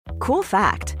Cool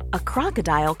fact, a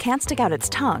crocodile can't stick out its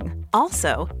tongue.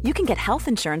 Also, you can get health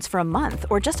insurance for a month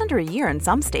or just under a year in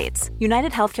some states.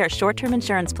 United Healthcare short-term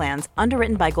insurance plans,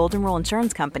 underwritten by Golden Rule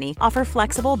Insurance Company, offer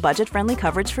flexible, budget-friendly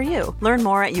coverage for you. Learn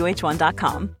more at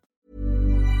uh1.com.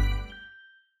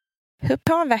 Hur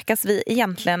påverkas vi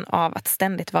egentligen av att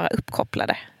ständigt vara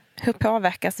uppkopplade? Hur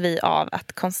påverkas vi av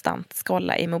att konstant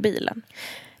scrolla i mobilen?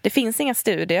 Det finns inga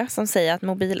studier som säger att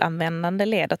mobilanvändande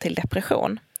leder till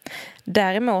depression.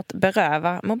 Däremot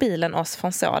berövar mobilen oss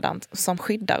från sådant som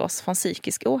skyddar oss från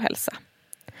psykisk ohälsa.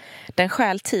 Den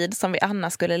stjäl tid som vi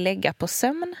annars skulle lägga på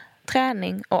sömn,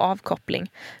 träning och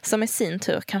avkoppling, som i sin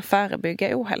tur kan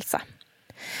förebygga ohälsa.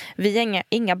 Vi är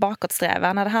inga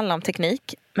bakåtsträvare när det handlar om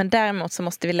teknik, men däremot så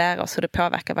måste vi lära oss hur det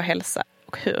påverkar vår hälsa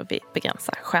och hur vi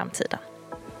begränsar skärmtiden.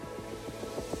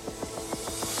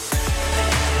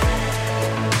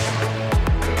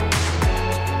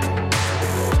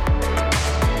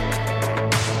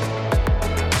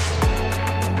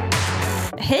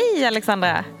 Hej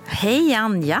Alexandra! Hej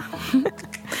Anja!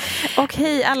 Och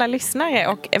hej alla lyssnare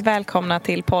och välkomna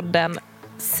till podden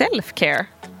Self-Care.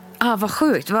 Ja, vad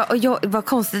sjukt. Vad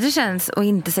konstigt det känns att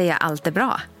inte säga allt är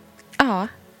bra. Ja,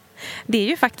 det är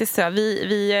ju faktiskt så.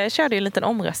 Vi körde ju en liten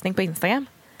omröstning på Instagram.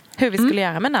 Hur vi skulle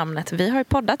göra med namnet. Vi har ju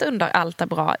poddat under Allt är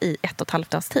bra i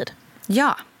 1,5 års tid.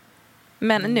 Ja.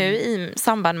 Men nu i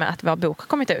samband med att vår bok har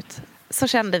kommit ut så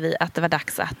kände vi att det var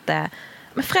dags att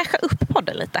fräscha upp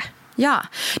podden lite. Ja,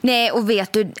 nej, och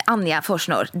vet du, Anja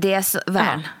Forsnor, det är så,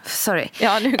 sorry.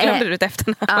 Ja, nu glömde du ett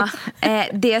efternamn.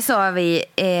 Det sa vi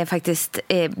faktiskt,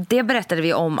 det berättade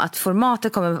vi om att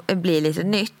formatet kommer bli lite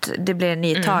nytt, det blir en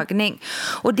ny tagning.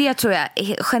 Och det tror jag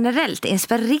generellt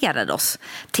inspirerade oss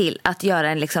till att göra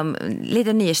en liksom,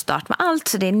 lite ny start med allt.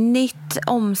 Så det är nytt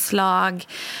omslag,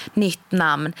 nytt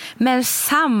namn, men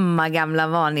samma gamla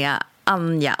vanliga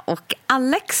Anja och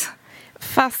Alex.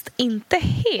 Fast inte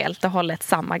helt och hållet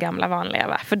samma gamla vanliga,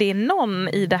 va? För det är någon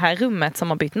i det här rummet som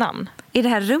har bytt namn. I det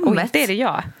här rummet? Och inte är det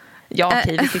jag. Ja,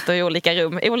 okej, vi sitter i olika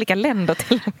rum, i olika länder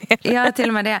till och med. Ja, till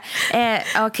och med det.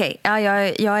 Okej, ja,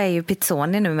 jag är ju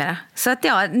Pizzoni numera. Så att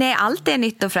allt är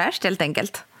nytt och fräscht helt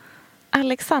enkelt.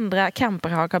 Alexandra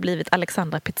Kamperhag har blivit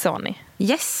Alexandra Pizzoni.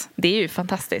 Yes. Det är ju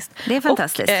fantastiskt. Det är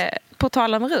fantastiskt. Och på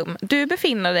tal om rum, du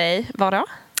befinner dig, var då?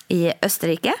 I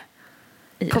Österrike.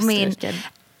 På min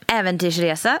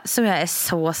äventyrsresa som jag är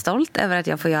så stolt över att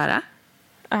jag får göra.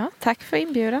 Ja, tack för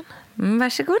inbjudan.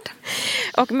 Varsågod.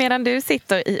 Och medan du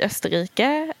sitter i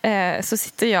Österrike så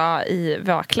sitter jag i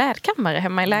vår klädkammare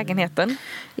hemma i lägenheten.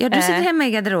 Ja, du sitter hemma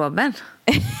i garderoben.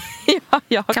 Ja,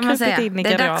 jag har kan man säga. In i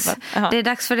garderoben. Det är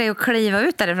dags för dig att kliva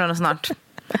ut därifrån snart.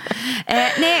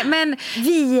 Nej, men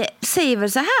vi säger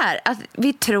väl så här att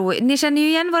vi tror, ni känner ju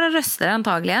igen våra röster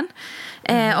antagligen.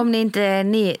 Om ni inte är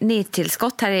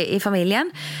nytillskott här i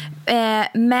familjen.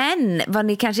 Men vad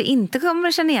ni kanske inte kommer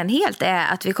att känna igen helt är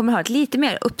att vi kommer att ha ett lite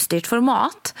mer uppstyrt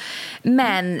format.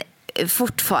 Men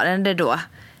fortfarande då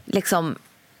liksom,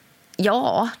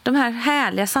 ja, de här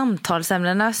härliga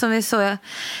samtalsämnena som vi så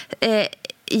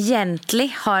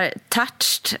egentligen har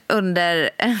touched under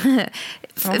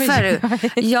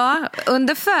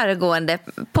under föregående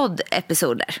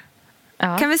poddepisoder.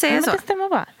 Ja. Kan vi säga så? Det stämmer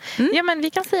bra. Ja, men vi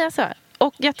kan säga så.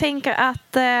 Och jag tänker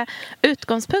att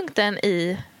utgångspunkten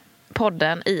i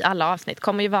podden i alla avsnitt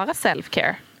kommer ju vara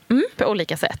self-care på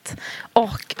olika sätt.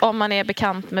 Och om man är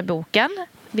bekant med boken,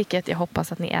 vilket jag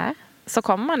hoppas att ni är, så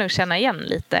kommer man nog känna igen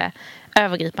lite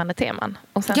övergripande teman.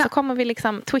 Och sen så kommer vi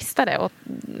liksom twista det och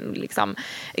liksom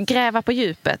gräva på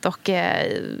djupet och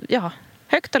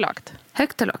högt och lågt.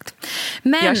 Högt och lågt.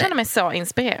 Men jag känner mig så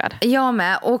inspirerad. Jag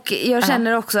med. Och jag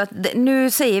känner också att nu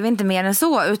säger vi inte mer än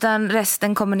så, utan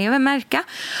resten kommer ni att märka.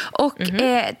 Och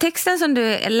texten som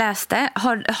du läste,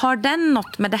 har den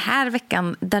något med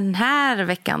den här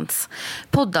veckans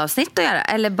poddavsnitt att göra?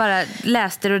 Eller bara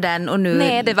läste du den och nu...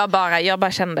 Nej, det var bara, jag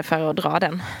bara kände för att dra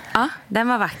den. Ja, den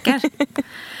var vacker.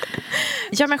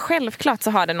 Ja, men självklart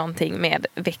så har det någonting med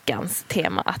veckans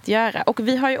tema att göra. Och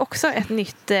vi har ju också ett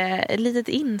nytt litet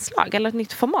inslag, eller ett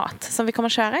nytt format som vi kommer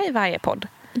att köra i varje podd.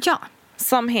 Ja.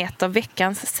 Som heter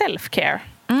veckans self-care.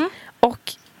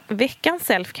 Och veckans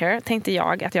self-care tänkte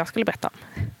jag att jag skulle berätta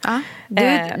om. Ja,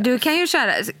 du kan ju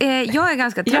köra. Jag är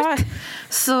ganska trött.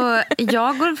 Så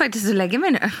jag går faktiskt och lägger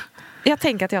mig nu. Jag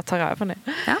tänker att jag tar över nu.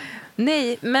 Ja.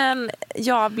 Nej, men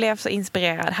jag blev så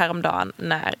inspirerad häromdagen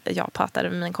när jag pratade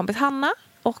med min kompis Hanna.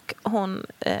 Och hon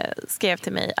skrev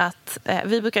till mig att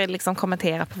vi brukar liksom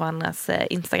kommentera på varandras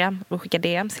Instagram och skicka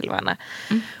DM till varandra.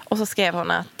 Och så skrev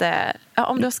hon att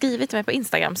om du har skrivit till mig på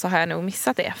Instagram så har jag nog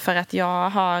missat det. För att jag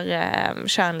har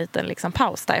kört en liten liksom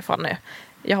paus därifrån nu.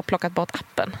 Jag har plockat bort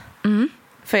appen.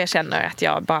 För jag känner att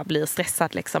jag bara blir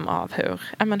stressad liksom av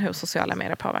hur sociala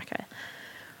medier påverkar dig.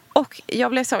 Och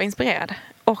jag blev så inspirerad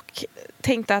och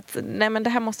tänkte att nej, men det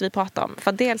här måste vi prata om.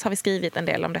 För dels har vi skrivit en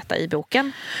del om detta i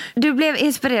boken. Du blev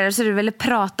inspirerad så du ville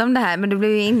prata om det här, men du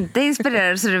blev ju inte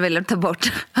inspirerad så du ville ta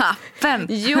bort appen.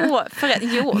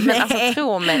 Men alltså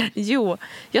tro mig.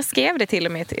 Jag skrev det till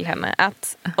och med till henne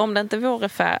att om det inte vore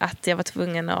för att jag var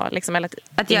tvungen att liksom, eller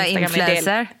att jag är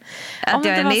influencer. Om det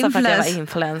inte var så för att jag var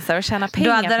influencer och tjäna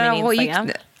pengar på min Instagram.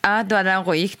 Ja, då hade den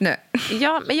rykt nu.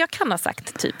 Ja, men jag kan ha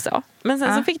sagt typ så. Men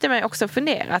sen så fick det mig också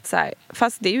fundera att så här,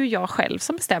 fast det är ju jag själv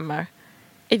som bestämmer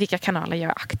i vilka kanaler jag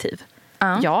är aktiv.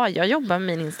 Ja, jag jobbar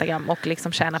med min Instagram och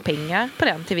liksom tjänar pengar på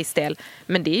den till viss del.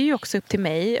 Men det är ju också upp till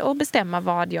mig att bestämma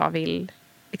vad jag vill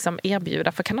liksom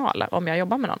erbjuda för kanaler om jag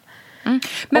jobbar med någon.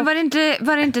 Men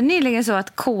var det inte nyligen så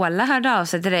att Cola hörde av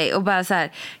sig till dig och bara så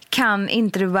här, kan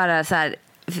inte du bara så här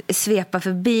svepa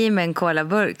förbi med en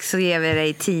colaburk så ger vi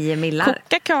dig 10 millar.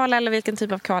 Coca-Cola eller vilken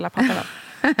typ av cola pratar vi om?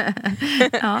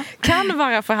 Ja. Kan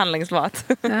vara förhandlingsbart.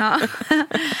 Ja.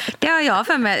 Det har jag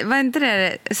för mig. Var inte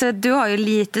det? Så du har ju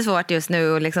lite svårt just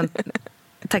nu att liksom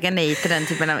tacka nej till den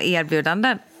typen av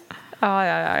erbjudanden. Ja,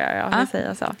 det säger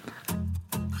jag så.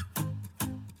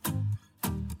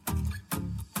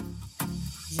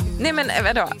 Nej, men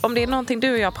vadå? Om det är någonting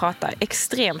du och jag pratar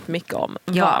extremt mycket om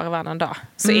var och varannan dag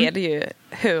så är det ju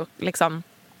hur liksom,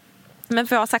 men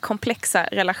för att ha så här komplexa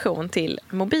relation till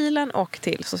mobilen och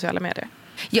till sociala medier.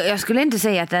 Jag skulle inte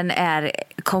säga att den är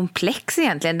komplex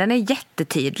egentligen. Den är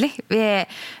jättetydlig.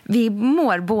 Vi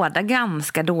mår båda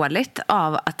ganska dåligt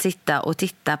av att sitta och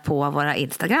titta på våra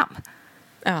Instagram.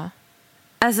 Ja.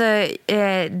 Alltså,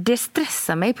 det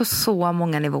stressar mig på så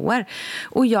många nivåer.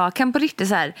 Och jag kan på riktigt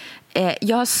så här,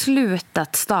 jag har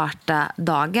slutat starta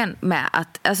dagen med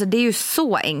att, alltså det är ju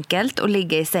så enkelt att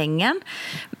ligga i sängen,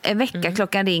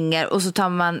 klockan ringer och så tar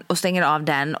man och stänger av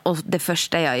den och det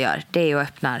första jag gör, det är att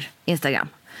öppna Instagram.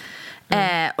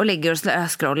 Och ligger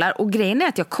och scrollar. Och grejen är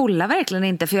att jag kollar verkligen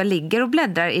inte, för jag ligger och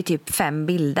bläddrar i typ 5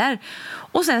 bilder.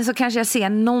 Och sen så kanske jag ser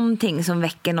någonting som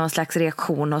väcker någon slags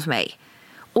reaktion hos mig.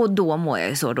 Och då mår jag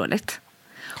ju så dåligt.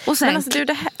 Och sen,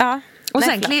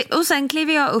 och sen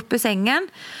kliver jag upp i sängen.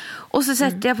 Och så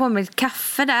sätter jag på mig ett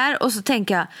kaffe där. Och så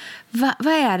tänker jag,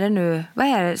 vad är det nu?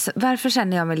 Varför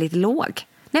känner jag mig lite låg?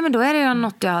 Nej, men då är det ju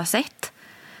något jag har sett.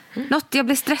 Något jag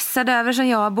blir stressad över som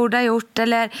jag borde ha gjort.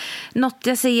 Eller något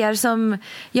jag ser som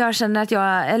jag känner att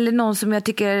eller någon som jag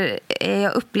tycker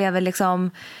jag upplever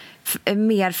liksom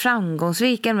mer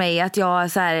framgångsrik än mig, att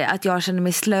jag känner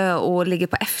mig slö och ligger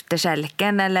på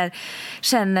efterkälken, eller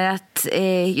känner att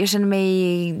jag känner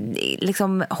mig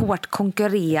liksom hårt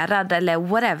konkurrerad eller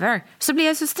whatever, så blir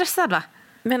jag så stressad, va?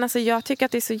 Men alltså jag tycker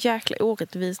att det är så jäkla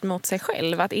orättvist mot sig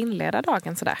själv att inleda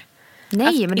dagen sådär.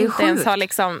 Nej, men det är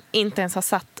sjukt. Inte ens har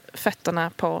satt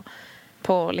fötterna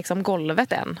på liksom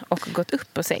golvet än och gått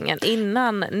upp på sängen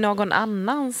innan någon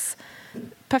annans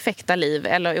perfekta liv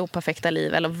eller operfekta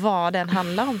liv eller vad den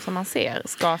handlar om som man ser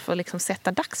ska få liksom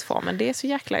sätta dagsformen. Det är så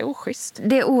jäkla oschysst.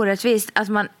 Det är orättvist att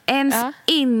man ens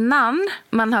innan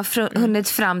man har hunnit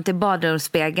fram till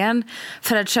badrumsspegeln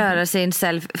för att köra sin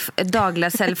dagliga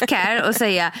self-care och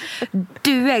säga,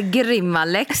 du är grym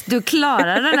Alex, du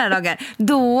klarar den här dagen.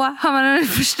 Då har man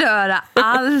hunnit förstöra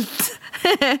allt.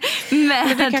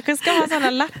 Men du kanske ska ha sådana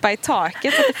lappar i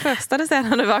taket så att det första du ser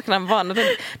när du vaknar på morgonen,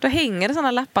 då hänger det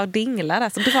sådana lappar och dinglar där,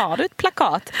 så drar du ett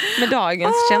plakat med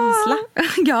dagens känsla.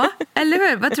 Ja, eller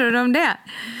hur? Vad tror du om det?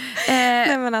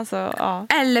 Nej, men alltså, ja.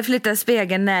 Eller flytta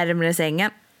spegeln närmare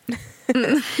sängen.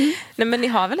 Nej, men ni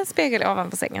har väl en spegel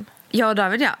ovanför sängen? Ja,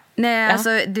 David, ja. Nej,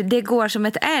 alltså, det går som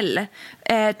ett L.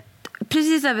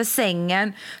 Precis över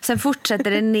sängen. Sen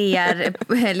fortsätter det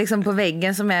ner liksom på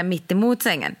väggen som är mitt emot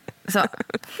sängen. Så.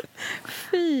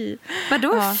 Fy.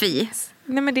 Vadå fy?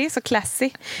 Nej, men det är så classy.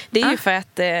 Det är ju för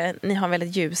att ni har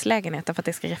väldigt ljus lägenhet för att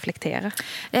det ska reflektera.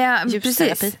 Ja,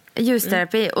 precis.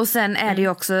 Ljusterapi. Och sen är det ju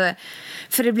också,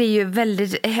 för det blir ju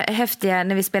väldigt häftiga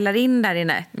när vi spelar in där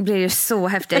inne. Det blir ju så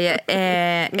häftiga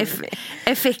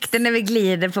effekter när vi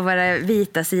glider på våra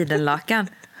vita sidenlakan.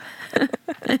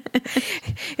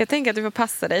 Jag tänker att du får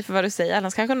passa dig för vad du säger,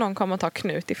 annars kanske någon kommer att ta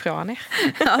Knut ifrån er.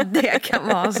 Ja, det kan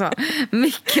vara så.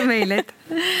 Mycket möjligt.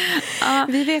 Ja.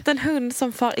 Vi vet en hund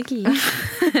som far illa.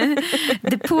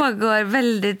 Det pågår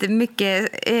väldigt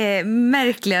mycket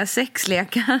märkliga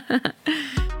sexlekar.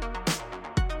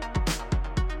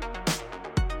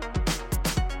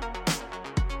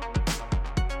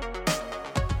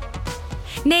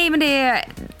 Nej, men det är,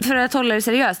 för att hålla det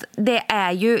seriöst, det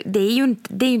är ju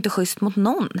inte schysst mot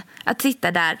någon att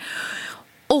sitta där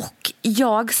Och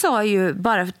jag sa ju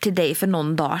bara till dig för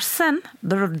någon dag sedan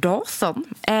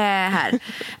här,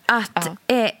 att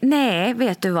nej,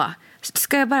 vet du vad?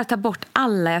 Ska jag bara ta bort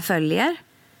alla jag följer?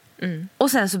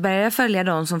 Och sen så börjar jag följa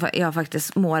de som jag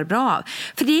faktiskt mår bra av.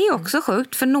 För det är ju också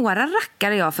sjukt, för några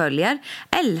rackare jag följer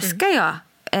älskar jag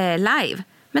live,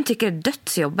 men tycker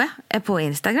dödsjobbet är på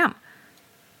Instagram.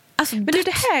 Alltså, men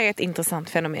det här är ett intressant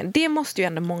fenomen. Det måste ju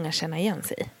ändå många känna igen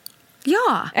sig i.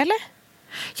 Ja. Eller?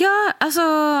 Ja, alltså,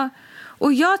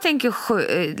 och jag tänker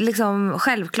liksom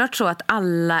självklart så att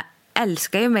alla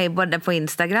älskar ju mig både på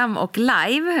Instagram och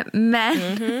live,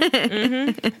 men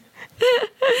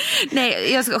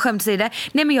nej, jag ska skämt säga det.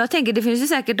 Nej, men jag tänker, det finns ju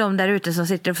säkert de där ute som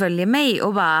sitter och följer mig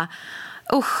och bara,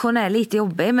 hon är lite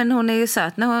jobbig, men hon är ju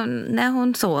söt när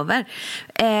hon sover.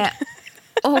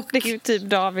 Och det är ju typ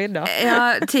David då.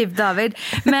 Ja, typ David.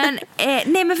 Men,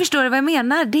 nej, men förstår du vad jag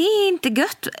menar? Det är inte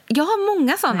gött. Jag har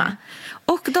många sådana. Nej.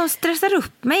 Och de stressar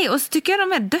upp mig. Och så tycker jag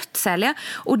de är dödsärliga.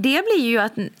 Och det blir ju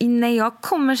att när jag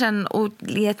kommer sen och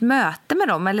i ett möte med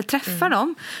dem eller träffar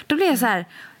dem, då blir jag så här,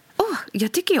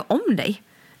 jag tycker ju om dig.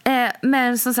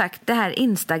 Men som sagt, det här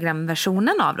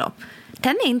Instagram-versionen av dem,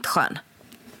 den är inte skön.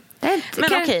 Men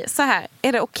okej, så här.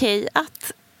 Är det okej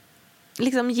att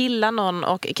liksom gilla någon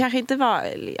och kanske inte vara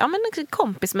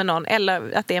kompis med någon,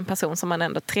 eller att det är en person som man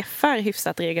ändå träffar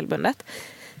hyfsat regelbundet?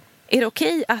 Är det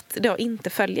okej att då inte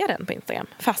följa den på Instagram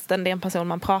fastän det är en person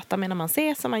man pratar med när man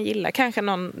ses, som man gillar? Kanske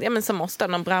någon som måste,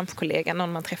 någon branschkollega,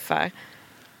 någon man träffar.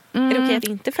 Är det okej att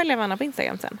inte följa varandra på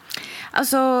Instagram sen?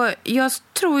 Alltså, jag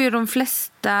tror ju de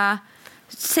flesta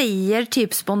säger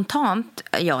typ spontant,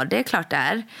 ja, det är klart det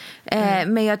är.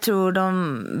 Men jag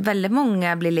tror väldigt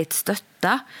många blir lite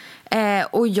stötta.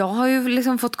 Och jag har ju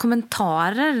liksom fått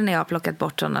kommentarer när jag har plockat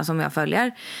bort sådana som jag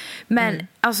följer. Men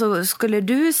alltså, skulle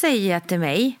du säga till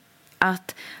mig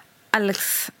att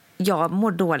Alex, jag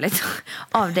mår dåligt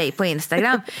av dig på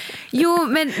Instagram? Jo,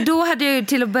 men då hade jag ju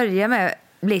till att börja med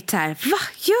blivit så här, vad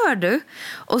gör du?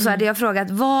 Och så hade jag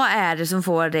frågat, vad är det som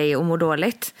får dig att må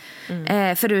dåligt?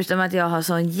 Förutom att jag har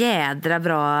sån jädra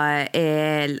bra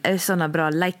såna bra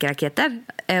like-raketer.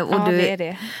 Och du, det är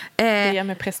det. Det gör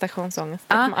med prestationsångest.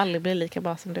 Det kommer aldrig bli lika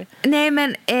bra som du. Nej,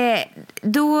 men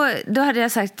då hade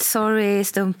jag sagt, sorry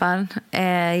Stumpan,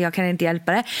 jag kan inte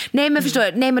hjälpa det. Nej, men förstår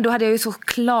du? Nej, men då hade jag ju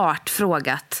såklart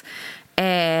frågat.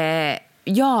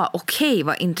 Ja, okej,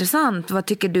 vad intressant. Vad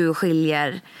tycker du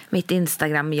skiljer mitt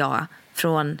Instagram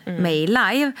från mig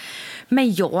live?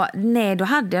 Men då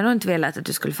hade jag nog inte velat att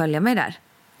du skulle följa mig där.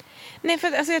 Nej,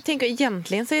 för alltså, jag tänker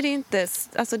egentligen så är det ju inte,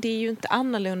 alltså, det är ju inte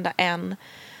annorlunda än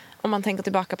om man tänker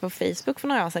tillbaka på Facebook för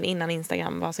några år sedan innan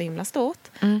Instagram var så himla stort.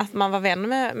 Att man var vän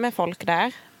med folk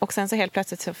där och sen så helt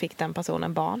plötsligt så fick den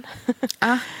personen barn.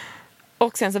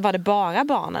 Och sen så var det bara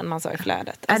barnen man såg i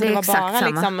flödet. Alltså det var bara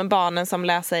liksom barnen som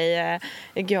lär sig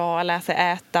gå och lär sig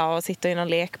äta och sitter i någon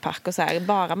lekpark och så här.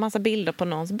 Bara massa bilder på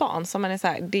någons barn. Så man är så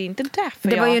här, det är inte därför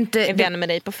är vän med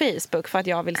dig på Facebook, för att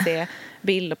jag vill se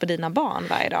bilder på dina barn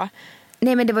varje dag.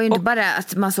 Nej, men det var ju inte bara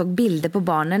att man såg bilder på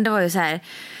barnen. Det var ju så här,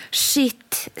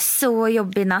 shit, så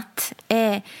jobbig natt.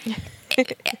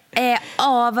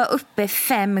 Var uppe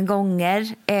 5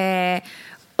 gånger.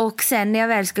 Och sen när jag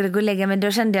väl skulle gå och lägga mig,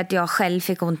 då kände jag att jag själv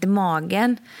fick ont i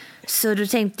magen. Så då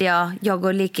tänkte jag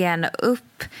går lika gärna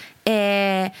upp.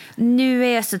 Nu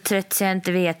är jag så trött så jag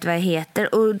inte vet vad jag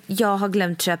heter. Och jag har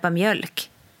glömt köpa mjölk.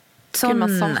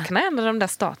 Man saknar ändå de där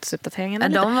statusuppdateringarna.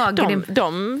 Ja,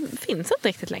 de finns inte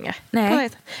riktigt längre. Nej.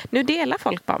 Nu delar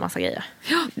folk bara massa grejer.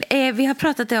 Ja, vi har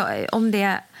pratat om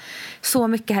det så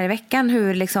mycket här i veckan,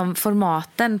 hur liksom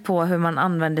formaten på hur man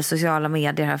använder sociala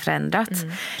medier har förändrats.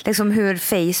 Liksom hur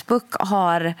Facebook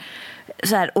har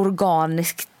så här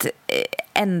organiskt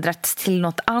ändrats till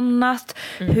något annat.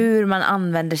 Hur man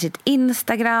använder sitt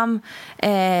Instagram.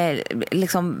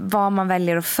 Liksom vad man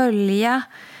väljer att följa.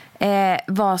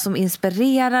 Vad som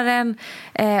inspirerar en.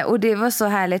 Och det var så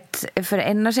härligt, för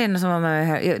en av tjejerna som var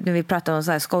med när vi pratade om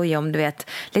så här skoj om, du vet,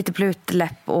 lite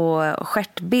plutläpp och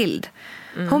stjärtbild.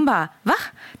 Hon bara, va?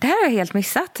 Det här har jag helt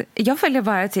missat. Jag följer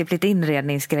bara typ lite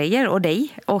inredningsgrejer och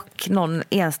dig och någon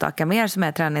enstaka mer som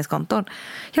är träningskonton.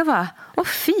 Jag bara,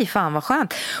 fy fan vad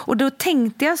skönt. Och då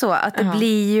tänkte jag så att det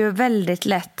blir ju väldigt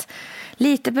lätt,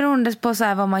 lite beroende på så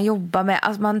här vad man jobbar med,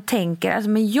 att man tänker, alltså,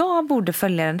 men jag borde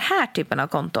följa den här typen av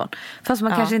konton. Fast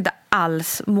man kanske inte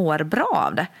alls mår bra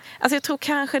av det. Alltså jag tror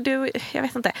kanske jag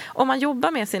vet inte, om man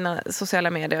jobbar med sina sociala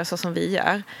medier så som vi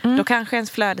gör, då kanske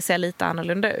ens flöde ser lite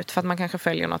annorlunda ut. För att man kanske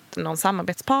följer någon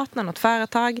samarbetspartner, något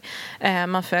företag,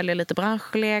 man följer lite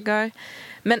branschkollegor.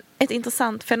 Men ett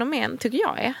intressant fenomen tycker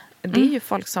jag det är ju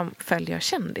folk som följer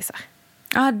kändisar.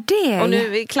 Ja, det är... Och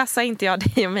nu klassar inte jag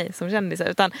dig och mig som kändisar,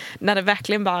 utan när det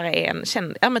verkligen bara är en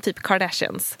känd, ja men typ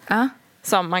Kardashians. Ja.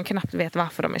 Som man knappt vet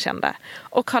varför de är kända.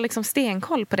 Och har liksom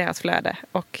stenkoll på deras flöde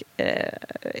och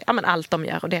ja, men allt de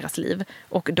gör och deras liv.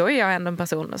 Och då är jag ändå en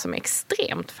person som är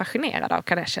extremt fascinerad av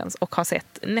Kardashians och har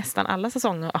sett nästan alla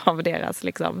säsonger av deras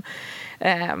liksom,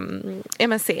 ja,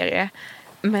 men serie.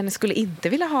 Men skulle inte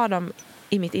vilja ha dem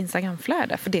i mitt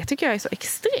Instagramflöde, för det tycker jag är så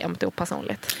extremt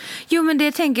opersonligt. Jo, men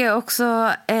det tänker jag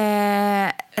också... Det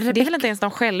är väl inte ens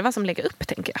de själva som lägger upp,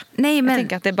 tänker jag. Nej, men... Jag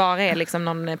tänker att det bara är liksom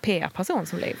någon PR-person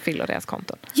som fyller deras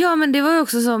konton. Ja, men det var ju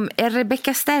också som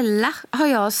Rebecca Stella har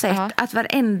jag sett att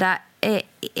varenda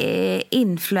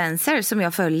influencer som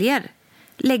jag följer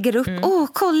lägger upp.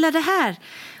 Kolla det här!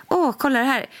 Kolla det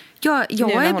här! Jag nu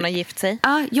när hon har gift sig.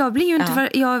 Ja, jag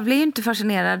blir ju inte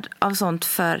fascinerad av sånt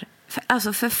för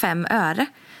 5 öre.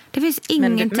 Det finns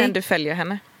ingenting. Men du följer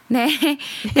henne? Nej,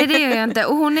 det gör jag inte.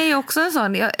 Och hon är ju också en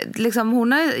sån,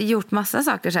 hon har gjort massa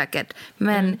saker säkert.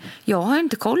 Men jag har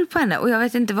inte koll på henne och jag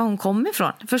vet inte var hon kommer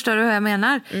ifrån. Förstår du hur jag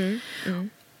menar?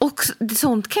 Och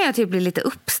sånt kan jag typ bli lite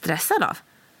uppstressad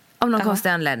av någon konstig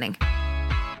anledning.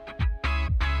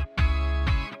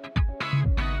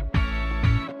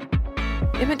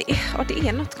 Ja, men det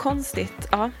är något konstigt.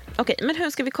 Ja, okej. Men hur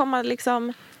ska vi komma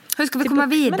liksom... Hur ska vi komma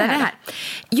vidare här?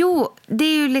 Jo, det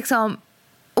är ju liksom...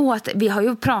 vi har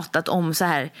ju pratat om så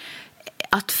här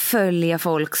att följa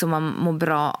folk som man mår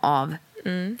bra av.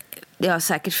 Det har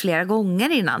säkert flera gånger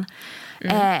innan.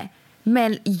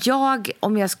 Men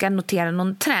om jag ska notera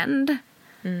någon trend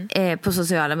på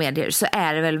sociala medier, så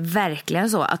är det väl verkligen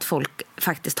så att folk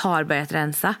faktiskt har börjat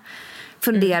rensa.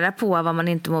 Fundera på vad man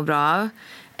inte mår bra av.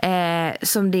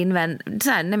 Som din vän så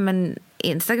här, nej men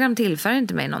Instagram tillför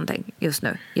inte mig någonting just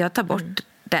nu. Jag tar bort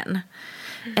den.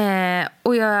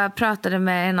 Och jag pratade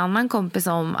med en annan kompis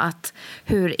om att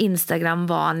hur Instagram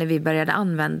var när vi började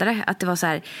använda det. Att det var så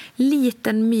här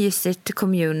liten mysigt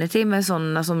community med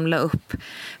sådana som la upp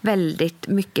väldigt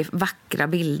mycket vackra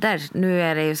bilder. Nu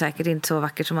är det ju säkert inte så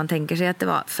vackert som man tänker sig att det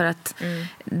var, för att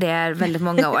det är väldigt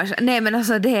många år. Nej, men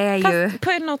alltså det är ju... Fast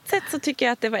på något sätt så tycker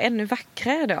jag att det var ännu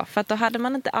vackrare då. För att då hade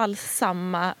man inte alls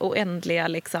samma oändliga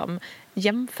liksom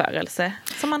jämförelse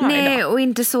som man har idag. Nej, och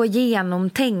inte så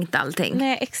genomtänkt allting.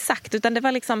 Nej, exakt. Utan det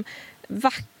var liksom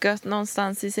vackert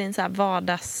någonstans i sin så här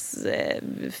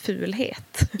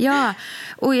vardagsfulhet. Ja,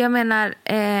 och jag menar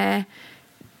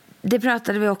det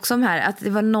pratade vi också om här, att det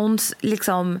var någons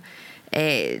liksom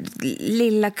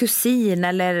lilla kusin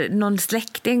eller någon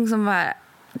släkting som var,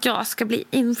 jag ska bli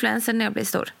influencer när jag blir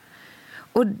stor.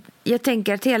 Och jag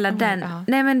tänker att hela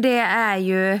nej men det är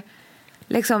ju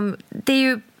liksom, det är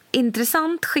ju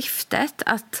intressant skiftet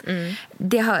att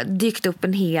det har dykt upp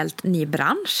en helt ny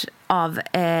bransch av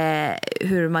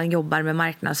hur man jobbar med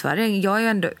marknadsföring. Jag är ju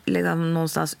ändå liksom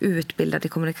någonstans utbildad i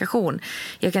kommunikation.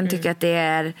 Jag kan tycka att det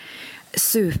är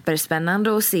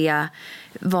superspännande att se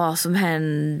vad som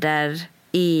händer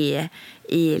i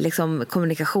liksom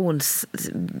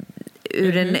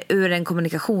ur en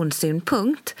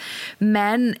kommunikationssynpunkt.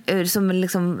 Men som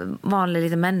liksom vanlig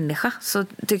liten människa så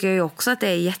tycker jag ju också att det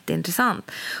är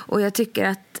jätteintressant. Och jag tycker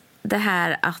att det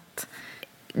här att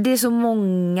det är så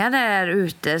många där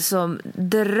ute som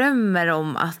drömmer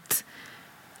om att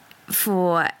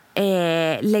få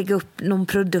lägga upp någon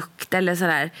produkt eller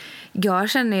sådär. Jag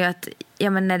känner ju att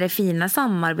men när det är fina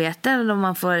samarbeten och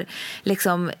man får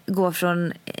liksom gå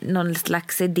från någon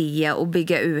slags idé och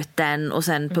bygga ut den och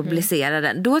sen publicera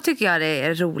den, då tycker jag det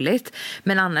är roligt.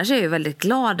 Men annars är jag ju väldigt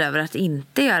glad över att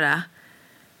inte göra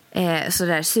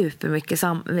sådär supermycket så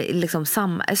att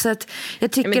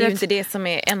jag tycker men det är ju inte det som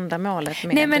är enda målet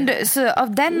med. Nej, men så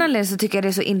av den anledningen så tycker jag det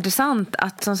är så intressant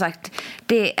att som sagt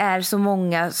det är så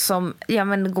många som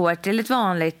går till ett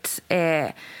vanligt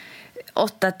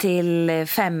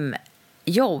 8-5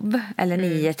 jobb eller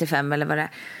 9-5 eller vad det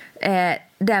är,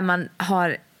 där man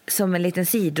har som en liten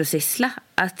sidosyssla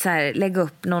att så här, lägga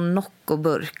upp någon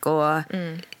Nocco-burk och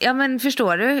men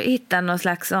förstår du, hitta någon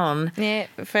slags sån. Nej,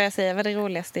 får jag säga vad det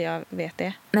roligaste jag vet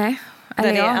är? Nej.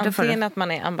 Eller det är antingen att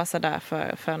man är ambassadör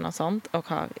för något sånt och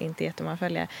har inte jättemånga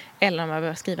följare, eller om man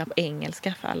börjar skriva på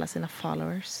engelska för alla sina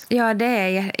followers. Ja, det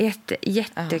är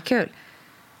jättekul.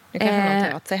 Det kanske någon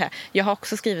tar åt sig här. Jag har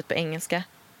också skrivit på engelska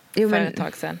för ett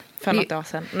tag sedan. För något år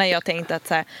sedan. När jag tänkte att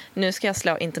så här, nu ska jag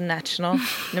slå international.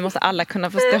 Nu måste alla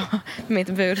kunna förstå mitt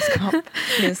budskap.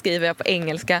 Nu skriver jag på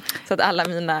engelska. Så att alla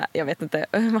mina, jag vet inte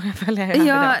hur många följare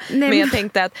jag hade då. Men jag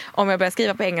tänkte att om jag börjar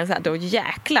skriva på engelska, då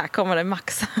jäkla kommer det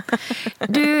maxa.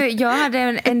 Du, jag hade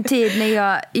en tid när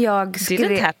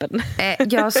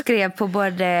jag skrev på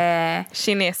både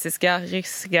kinesiska,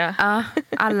 ryska. Ja,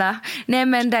 alla. Nej,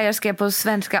 men där jag skrev på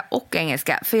svenska och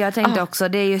engelska. För jag tänkte också,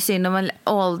 det är ju synd om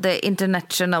all the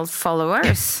international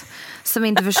followers som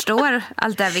inte förstår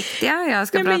allt det här viktiga jag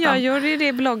ska prata om. Jag gjorde ju det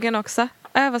i bloggen också.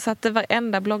 Översatte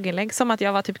varenda blogginlägg som att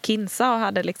jag var typ Kinsa och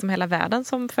hade liksom hela världen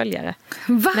som följare.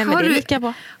 Va? Nej, men det är lika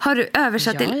bra. Har du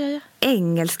översatt till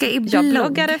engelska i blogg? Jag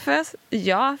bloggade först.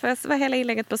 Ja, först var hela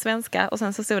inlägget på svenska och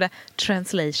sen så stod det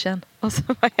translation och så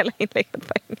var hela inlägget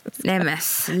på engelska. Nej, men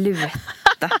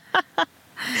sluta.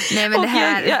 Nej, men det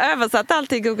här... jag översatte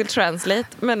alltid Google Translate,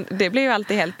 men det blev ju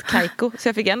alltid helt kajko. Så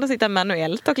jag fick ändå sitta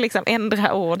manuellt och liksom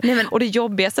ändra ord. Nej, och det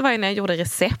jobbigaste var ju när jag gjorde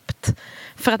recept.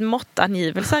 För att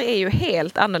måttangivelser är ju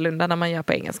helt annorlunda när man gör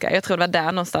på engelska. Jag tror det var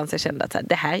där någonstans jag kände att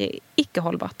det här är icke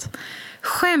hållbart.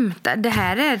 Skämta, det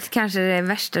här är kanske det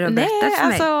värsta du har berättat för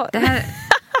mig. Det här...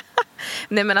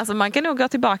 Nej, men alltså man kan nog gå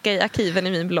tillbaka i arkiven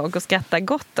i min blogg och skratta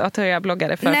gott åt hur jag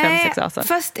bloggade för 5-6 år sedan.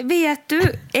 Fast vet du,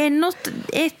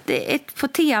 ett på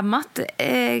temat,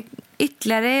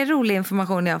 ytterligare rolig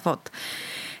information jag har fått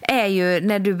är ju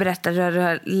när du berättade hur du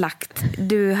har lagt,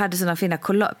 du hade såna fina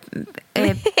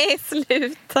nej,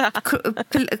 sluta.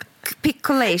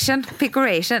 Picoration.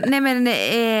 Nej, men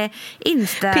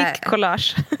Insta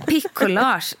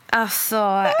Pick-collage.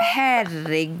 Alltså,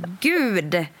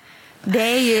 herregud. Det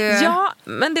är ju... Ja,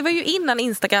 men det var ju innan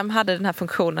Instagram hade den här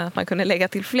funktionen att man kunde lägga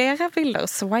till flera bilder och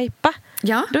swipa.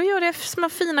 Ja. Då gjorde jag små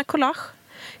fina collage.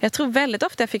 Jag tror väldigt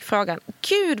ofta jag fick frågan,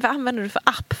 gud, vad använder du för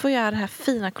app för att göra det här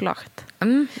fina collaget?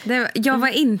 Jag var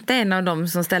inte en av dem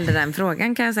som ställde den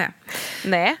frågan, kan jag säga.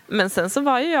 Nej, men sen så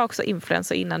var ju jag också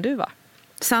influencer innan du var.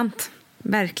 Sant,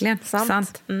 verkligen.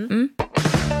 Sant.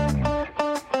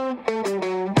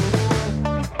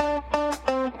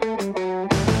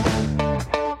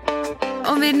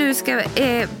 Om vi nu ska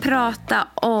prata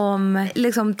om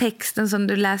liksom texten som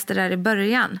du läste där i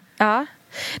början. Ja.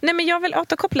 Nej, men jag vill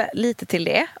återkoppla lite till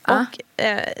det. Och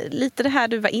lite det här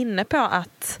du var inne på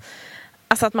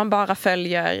att man bara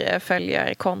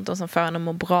följer konton som får en att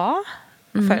må bra.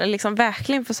 Liksom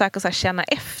verkligen försöker så här känna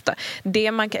efter.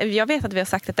 Jag vet att vi har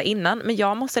sagt detta innan, men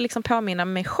jag måste liksom påminna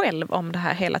mig själv om det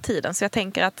här hela tiden. Så jag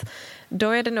tänker att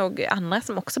då är det nog andra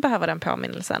som också behöver den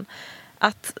påminnelsen.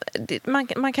 Att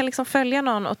man kan liksom följa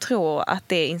någon och tro att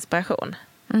det är inspiration.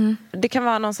 Det kan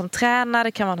vara någon som tränar,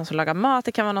 det kan vara någon som lagar mat,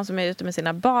 det kan vara någon som är ute med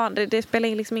sina barn. Det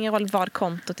spelar liksom ingen roll vad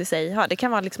kontot i sig har. Det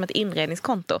kan vara liksom ett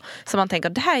inredningskonto som man tänker,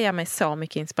 det här ger mig så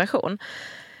mycket inspiration.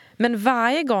 Men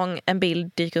varje gång en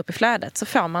bild dyker upp i flödet så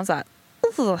får man så här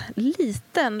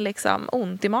liten liksom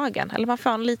ont i magen. Eller man får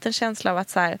en liten känsla av att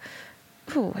så här,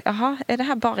 jaha, är det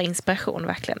här bara inspiration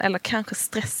verkligen? Eller kanske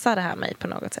stressar det här mig på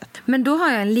något sätt? Men då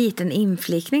har jag en liten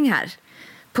inflikning här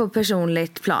på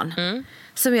personligt plan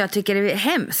som jag tycker är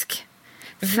hemsk.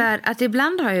 För att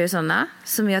ibland har jag ju sådana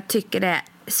som jag tycker är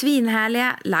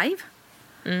svinhärliga live.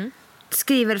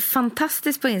 Skriver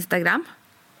fantastiskt på Instagram.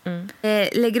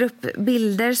 Lägger upp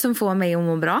bilder som får mig att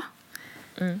må bra.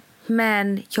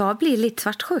 Men jag blir lite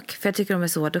svartsjuk för jag tycker de är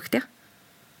så duktiga.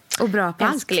 Och bra på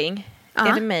Älskling.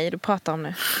 Är det mig du pratar om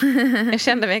nu? Jag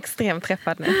kände mig extremt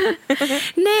träffad nu.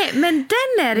 Nej, men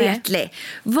den är retlig.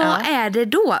 Vad är det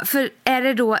då? För är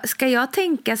det då, ska jag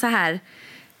tänka så här,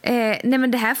 nej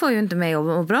men det här får ju inte mig att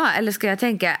må bra. Eller ska jag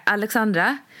tänka,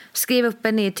 Alexandra, skriv upp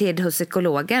en ny tid hos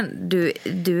psykologen.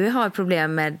 Du har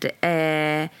problem med,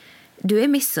 du är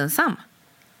missunnsam.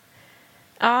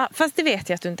 Ja, fast det vet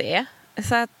jag att du inte är.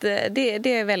 Så att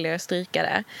det väljer jag att stryka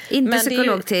där. Inte men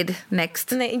psykologtid,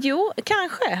 next. Nej, jo,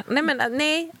 kanske.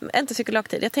 Nej, inte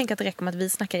psykologtid. Jag tänker att det räcker med att vi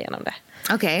snackar igenom det.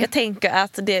 Okay. Jag tänker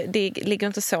att det ligger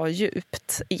inte så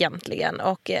djupt egentligen.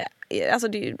 Och alltså,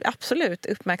 det är absolut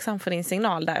uppmärksam för din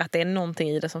signal där att det är någonting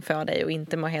i det som får dig att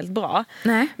inte må helt bra.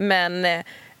 Nej. Men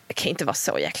det kan inte vara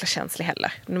så jäkla känslig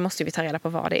heller. Nu måste vi ta reda på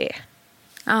vad det är.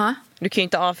 Ja. Du kan ju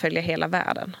inte avfölja hela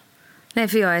världen. Nej,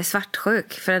 för jag är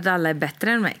svartsjuk för att alla är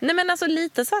bättre än mig. Nej, men alltså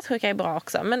lite svartsjuka är bra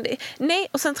också. Men nej,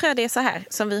 och sen tror jag det är så här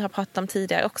som vi har pratat om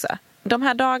tidigare också. De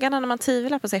här dagarna när man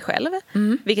tvivlar på sig själv,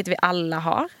 vilket vi alla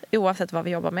har, oavsett vad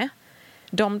vi jobbar med.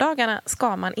 De dagarna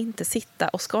ska man inte sitta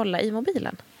och scrolla i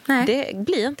mobilen. Nej. Det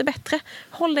blir inte bättre.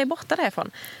 Håll dig borta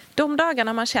därifrån. De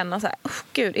dagarna man känner så här,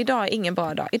 gud, idag är ingen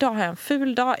bra dag. Idag har jag en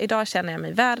ful dag. Idag känner jag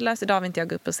mig värdelös. Idag vill inte jag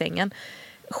gå upp ur sängen.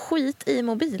 skit i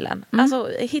mobilen. Alltså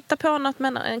hitta på något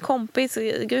med en kompis,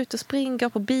 gå ut och springa, gå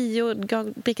på bio,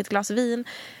 dricka ett glas vin.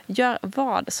 Gör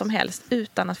vad som helst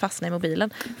utan att fastna i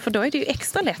mobilen. För då är det ju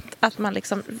extra lätt att man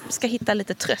liksom ska hitta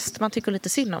lite tröst. Man tycker lite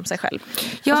synd om sig själv.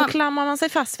 Ja. Och så klamrar man sig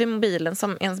fast vid mobilen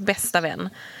som ens bästa vän.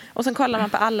 Och sen kollar man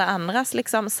på alla andras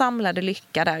liksom samlade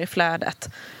lycka där i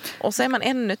flödet. Och så är man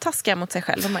ännu taskigare mot sig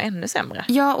själv och man är ännu sämre.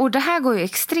 Ja, och det här går ju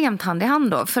extremt hand i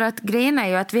hand då. För att grejen är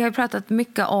ju att vi har pratat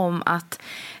mycket om att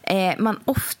man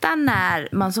ofta när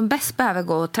man som bäst behöver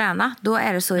gå och träna, då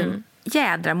är det så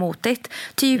jädra motigt.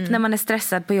 Typ när man är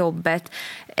stressad på jobbet,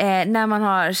 när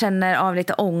man känner av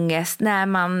lite ångest, när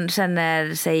man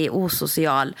känner sig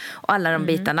osocial och alla de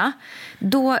bitarna.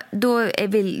 Då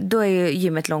är ju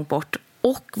gymmet långt bort.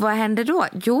 Och vad händer då?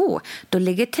 Jo, då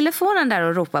ligger telefonen där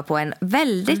och ropar på en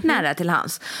väldigt nära till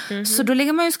hands. Så då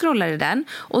ligger man ju och scrollar i den.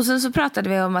 Och sen så pratade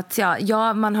vi om att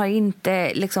man har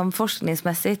inte liksom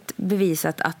forskningsmässigt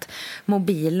bevisat att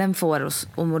mobilen får oss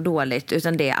att må dåligt,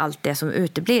 utan det är allt det som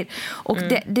uteblir. Och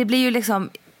det blir ju liksom...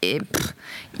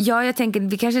 jag tänker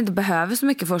vi kanske inte behöver så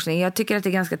mycket forskning. Jag tycker att det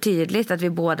är ganska tydligt att vi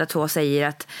båda två säger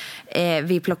att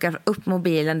vi plockar upp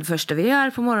mobilen det första vi gör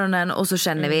på morgonen och så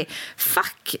känner vi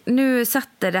fuck, nu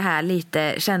satte det här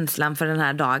lite känslan för den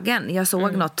här dagen. Jag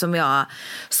såg något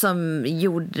som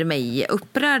gjorde mig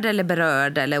upprörd eller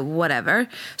berörd eller whatever.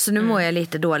 Så nu mår jag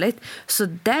lite dåligt. Så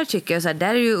där tycker jag där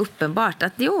är ju uppenbart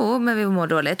att men vi mår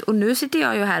dåligt. Och nu sitter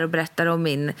jag ju här och berättar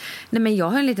om jag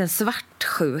har en liten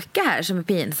svartsjuka här som är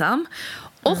pinsam.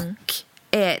 Och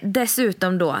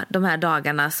dessutom då de här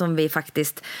dagarna som vi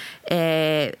faktiskt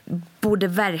borde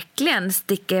verkligen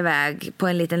sticka iväg på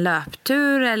en liten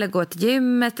löptur eller gå till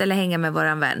gymmet eller hänga med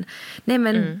våran vän. Nej,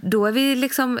 men då är vi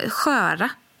liksom sköra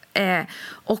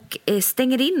och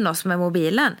stänger in oss med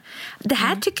mobilen. Det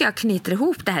här tycker jag knyter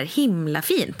ihop det här himla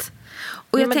fint.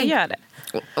 Och det gör det.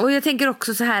 Och jag tänker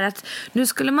också så här att nu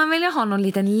skulle man vilja ha någon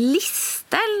liten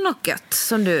lista eller något gött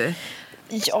som du...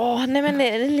 Ja, nej men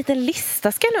en liten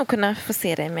lista ska jag nog kunna få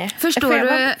se dig med. Förstår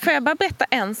du? Får jag bara berätta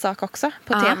en sak också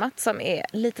på temat som är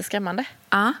lite skrämmande?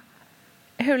 Ja.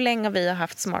 Hur länge vi har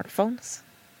haft smartphones?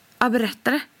 Ja,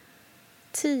 berätta det.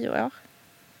 10 år.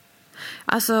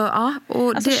 Alltså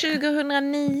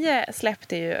 2009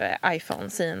 släppte ju iPhone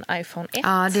sin iPhone 1.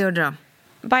 Ja, det gjorde de.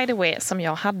 By the way, som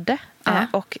jag hade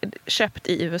och köpt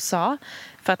i USA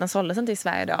för att den såldes inte i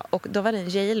Sverige då. Och då var den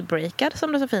jailbreakad,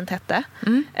 som det så fint hette.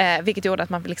 Vilket gjorde att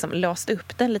man liksom låste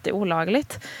upp den lite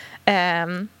olagligt.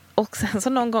 Och sen så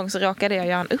någon gång så råkade jag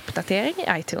göra en uppdatering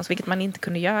i iTunes, vilket man inte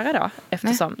kunde göra då.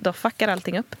 Eftersom då fuckade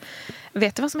allting upp.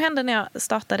 Vet du vad som hände när jag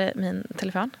startade min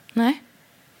telefon? Nej.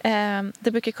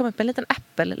 Det brukar komma upp en liten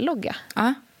Apple-logga.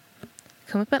 Ja.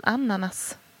 Det kom upp en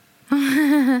ananas.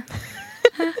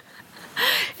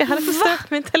 Jag hade förstört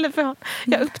min telefon.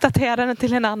 Jag uppdaterade den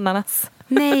till en ananas.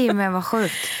 Nej, men vad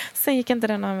sjukt. Sen gick inte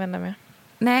den att använda mer.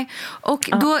 Nej, och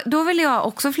då vill jag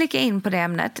också flika in på det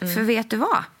ämnet. För vet du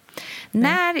vad?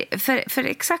 För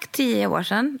exakt 10 år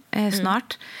sedan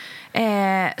snart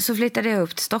så flyttade jag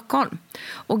upp till Stockholm.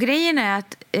 Och grejen är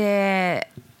att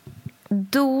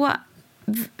då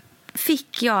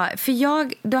fick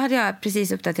jag, då hade jag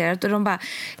precis uppdaterat och de bara,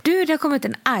 det har kommit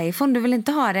en iPhone, du vill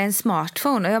inte ha det, en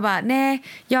smartphone? Och jag bara, nej,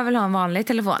 jag vill ha en vanlig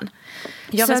telefon.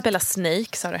 Jag vill spela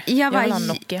Snake, sa du. Jag vill ha en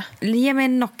Nokia. Ge mig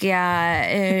en Nokia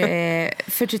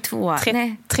 42.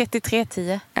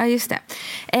 3310. Ja, just det.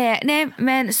 Nej,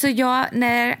 men så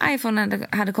när iPhone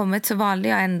hade kommit så valde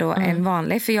jag ändå en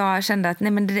vanlig. För jag kände att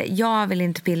jag vill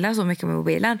inte pilla så mycket med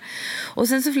mobilen. Och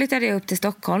sen så flyttade jag upp till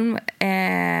Stockholm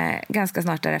ganska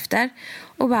snart därefter.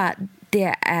 Och bara,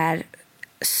 det är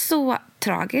så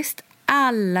tragiskt.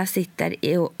 Alla sitter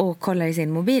och kollar i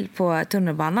sin mobil på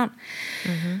tunnelbanan.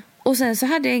 Och sen så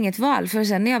hade jag inget val, för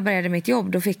sen när jag började mitt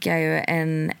jobb då fick jag ju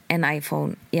en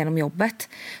iPhone genom jobbet.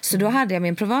 Så då hade jag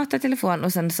min privata telefon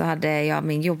och sen så hade jag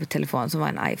min jobbtelefon som var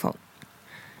en iPhone.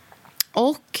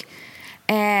 Och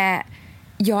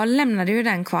jag lämnade ju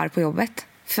den kvar på jobbet.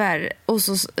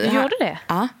 Gjorde det?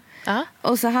 Ja.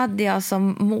 Och så hade jag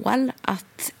som mål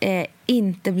att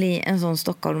inte bli en sån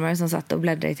stockholmare som satt och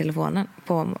bläddrade i telefonen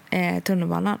på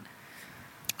tunnelbanan.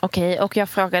 Okej, och jag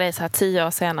frågar dig så här 10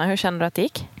 år senare, hur känner du att det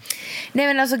gick? Nej,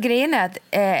 men alltså grejen är att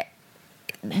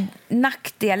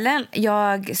nackdelen,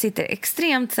 jag sitter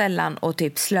extremt sällan och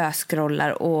typ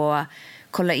slöskrollar och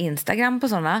kollar Instagram på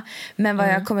sådana. Men vad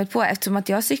jag har kommit på, eftersom att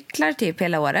jag cyklar typ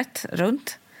hela året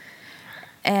runt,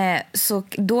 så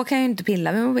då kan jag ju inte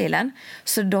pilla med mobilen.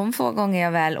 Så de få gånger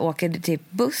jag väl åker typ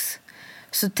buss,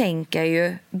 så tänker jag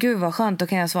ju, gud vad skönt, då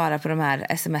kan jag svara på de här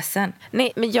sms'en.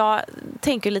 Nej, men jag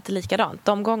tänker lite likadant.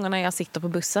 De gångerna jag sitter på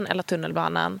bussen eller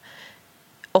tunnelbanan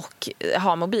och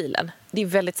har mobilen. Det är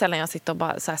väldigt sällan jag sitter och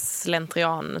bara så här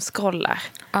slentrian scrollar.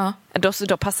 Ja.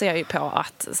 Då passar jag ju på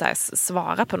att så här,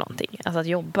 svara på någonting. Alltså att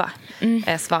jobba.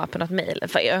 Svara på något mejl.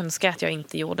 För jag önskar att jag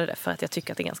inte gjorde det, för att jag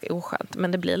tycker att det är ganska oskönt.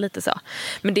 Men det blir lite så.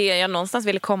 Men det jag någonstans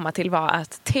ville komma till var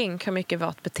att tänk hur mycket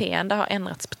vårt beteende har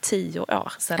ändrats på 10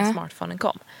 år sedan smartphonen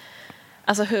kom.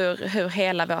 Alltså hur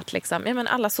hela vårt liksom,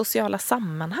 alla sociala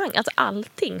sammanhang, alltså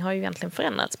allting har ju egentligen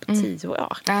förändrats på 10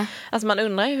 år. Ja. Alltså man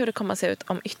undrar ju hur det kommer att se ut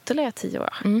om ytterligare 10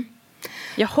 år.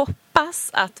 Jag hoppas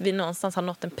att vi någonstans har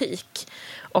nått en peak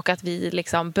och att vi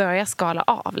liksom börjar skala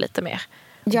av lite mer.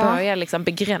 Börjar liksom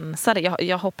begränsa det.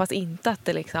 Jag hoppas inte att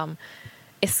det liksom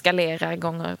eskalerar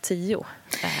gånger 10.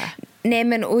 Nej,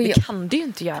 men det kan du ju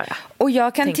inte göra. Och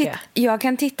jag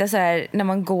kan titta så här när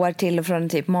man går till och från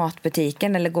typ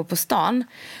matbutiken eller går på stan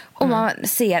och man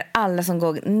ser alla som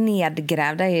går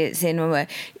nedgrävda i sin.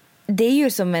 Det är ju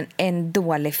som en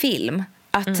dålig film.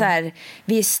 Att så här,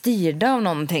 vi är styrda av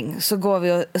någonting, så går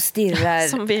vi och stirrar.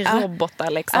 Som vi är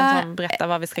robotar liksom, som berättar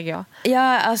vad vi ska gå.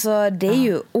 Ja, alltså det är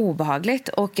ju obehagligt.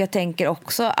 Och jag tänker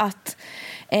också att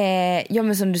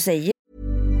men som du säger,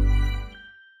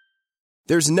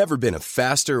 There's never been a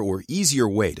faster or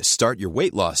easier way to start your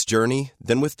weight loss journey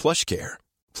than with PlushCare.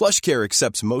 PlushCare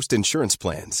accepts most insurance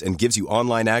plans and gives you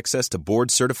online access to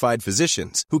board-certified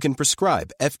physicians who can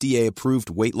prescribe FDA-approved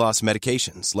weight loss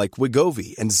medications like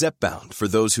Wegovy and Zepbound for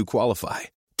those who qualify.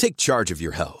 Take charge of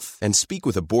your health and speak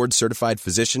with a board-certified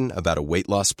physician about a weight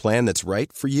loss plan that's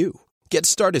right for you. Get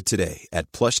started today at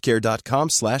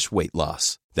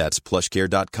plushcare.com/weightloss. That's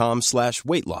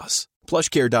plushcare.com/weightloss.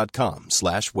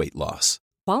 plushcare.com/weightloss.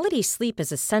 Quality sleep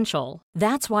is essential.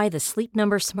 That's why the Sleep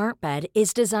Number Smart Bed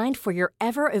is designed for your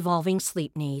ever-evolving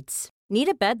sleep needs. Need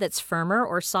a bed that's firmer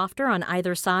or softer on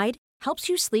either side? Helps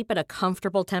you sleep at a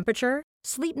comfortable temperature?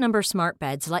 Sleep Number Smart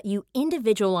Beds let you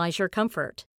individualize your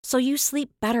comfort, so you sleep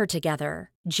better together.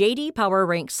 JD Power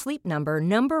ranks Sleep Number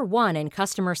 #1 in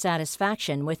customer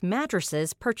satisfaction with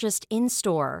mattresses purchased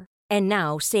in-store. And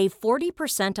now, save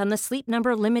 40% on the Sleep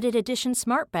Number Limited Edition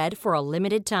Smart Bed for a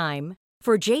limited time.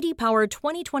 For JD Power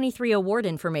 2023 award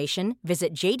information,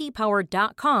 visit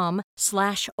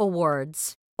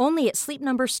jdpower.com/awards. Only at Sleep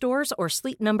Number stores or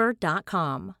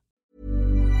sleepnumber.com.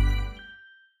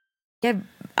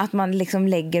 Att man liksom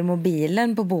lägger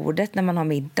mobilen på bordet när man har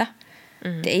middag.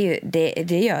 Det är ju,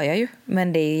 det gör jag ju,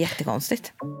 men det är ju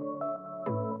jättekonstigt.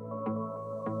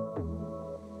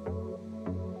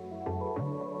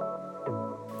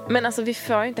 Men alltså vi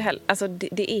får ju inte heller, alltså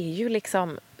det är ju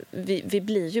liksom, vi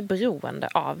blir ju beroende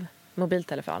av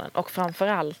mobiltelefonen och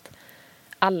framförallt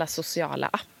alla sociala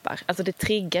appar. Alltså det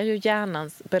triggar ju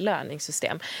hjärnans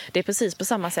belöningssystem. Det är precis på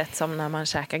samma sätt som när man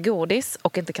käkar godis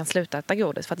och inte kan sluta äta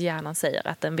godis för att hjärnan säger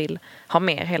att den vill ha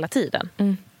mer hela tiden.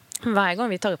 Varje gång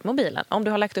vi tar upp mobilen, om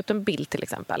du har lagt upp en bild till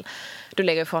exempel, du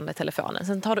lägger ifrån dig telefonen,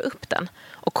 sen tar du upp den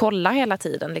och kollar hela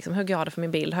tiden, liksom, hur går det för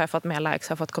min bild, har jag fått mer likes,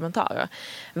 har jag fått kommentarer.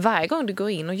 Varje gång du går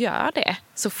in och gör det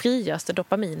så frigörs det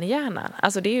dopamin i hjärnan.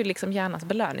 Alltså det är ju liksom hjärnans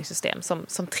belöningssystem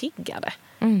som triggar det.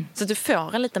 Så du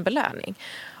får en liten belöning.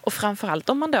 Och framförallt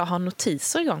om man då har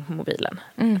notiser igång på mobilen.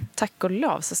 Tack och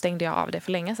lov så stängde jag av det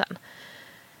för länge sedan.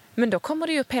 Men då kommer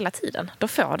det ju upp hela tiden. Då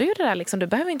får du ju det där liksom, du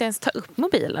behöver inte ens ta upp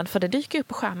mobilen för det dyker upp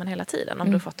på skärmen hela tiden om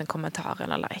du har fått en kommentar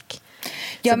eller like.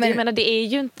 Ja, men jag menar, det är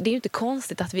ju inte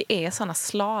konstigt att vi är såna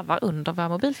slavar under våra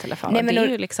mobiltelefoner. Nej, men det är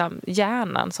ju liksom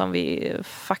hjärnan som vi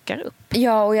fuckar upp.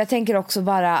 Ja, och jag tänker också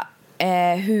bara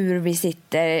hur vi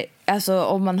sitter, alltså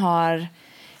om man har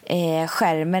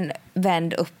skärmen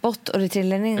vänd uppåt och det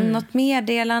trillar in något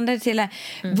meddelande till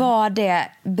vad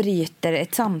det bryter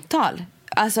ett samtal.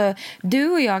 Alltså, du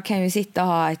och jag kan ju sitta och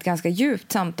ha ett ganska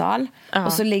djupt samtal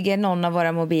och så ligger någon av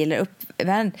våra mobiler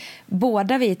uppvänd.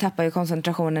 Båda vi tappar ju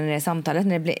koncentrationen i det samtalet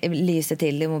när det lyser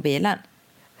till i mobilen.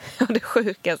 Och det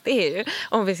sjukaste är ju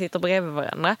om vi sitter bredvid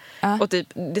varandra och typ,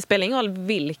 det spelar ingen roll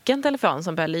vilken telefon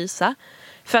som börjar lysa.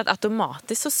 För att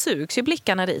automatiskt så sugs ju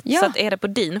blickarna dit. Så att är det på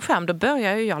din skärm, då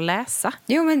börjar ju jag läsa.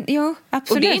 Jo,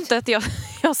 absolut. Och det är inte att jag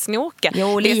snokar.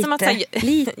 Jo, det är lite. Som att,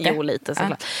 lite. Jo, lite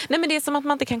såklart. Nej, men det är som att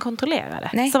man inte kan kontrollera det.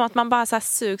 Nej. Som att man bara så här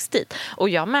sugs dit. Och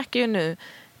jag märker ju nu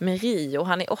med Rio,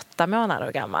 han är 8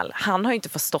 månader gammal. Han har ju inte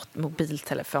förstått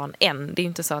mobiltelefon än. Det är ju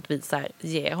inte så att vi så här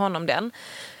ger honom den.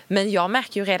 Men jag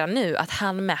märker ju redan nu att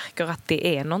han märker att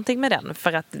det är någonting med den.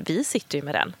 För att vi sitter ju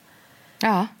med den.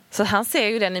 Ja. Så han ser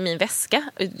ju den i min väska.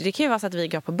 Det kan ju vara så att vi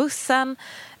går på bussen.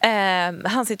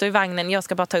 Han sitter i vagnen. Jag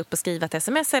ska bara ta upp och skriva ett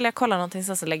sms. Eller jag kollar någonting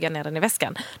så lägger jag ner den i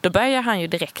väskan. Då börjar han ju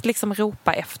direkt liksom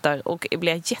ropa efter. Och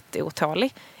blir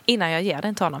jätteotålig innan jag ger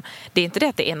den till honom. Det är inte det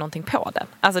att det är någonting på den.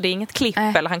 Alltså det är inget klipp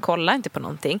eller han kollar inte på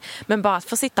någonting. Men bara att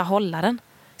få sitta och hålla den.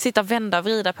 sitta och vända och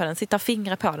vrida på den, sitta och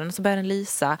fingra på den och så börjar den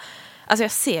lysa. Alltså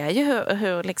jag ser ju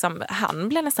hur liksom, han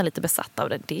blir nästan lite besatt av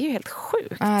det. Det är ju helt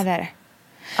sjukt. Ja, det är det.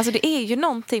 Alltså det är ju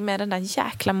någonting med den där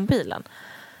jäkla mobilen.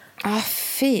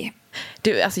 Fy.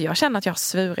 Du, alltså jag känner att jag har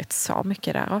svurit så mycket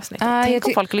i det här avsnittet. Tänk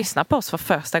om folk lyssnar på oss för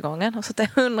första gången och så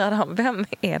undrar de, vem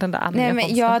är den där Anja? Nej,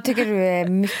 men jag tycker du är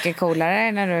mycket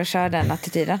coolare när du kör den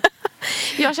attityden.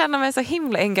 Jag känner mig så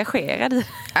himla engagerad i.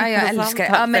 Ja, jag älskar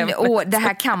det. Ja, men, det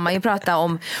här kan man ju prata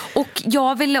om. Och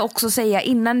jag ville också säga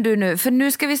innan du nu, för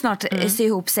nu ska vi snart sy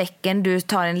ihop säcken, du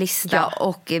tar en lista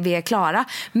och vi är klara.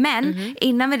 Men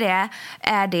innan vi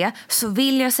är det så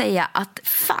vill jag säga att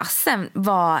fasen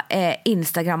vad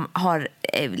Instagram har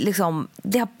liksom,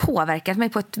 det har påverkat mig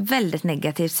på ett väldigt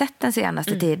negativt sätt den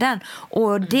senaste tiden.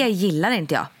 Och det gillar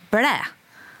inte jag. Blä!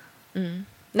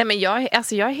 Nej, men jag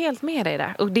är helt med dig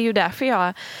där. Och det är ju därför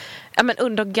jag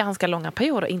under ganska långa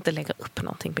perioder inte lägger upp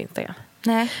någonting på Instagram.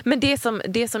 Nej. Men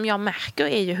det som jag märker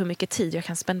är ju hur mycket tid jag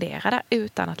kan spendera där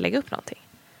utan att lägga upp någonting.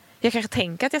 Jag kanske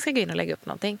tänker att jag ska gå in och lägga upp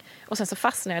någonting. Och sen så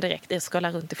fastnar jag direkt i att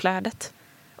scrolla runt i flödet.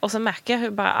 Och så märker jag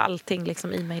hur bara allting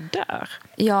liksom i mig dör.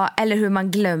 Ja, eller hur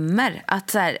man glömmer att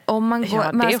så här, om man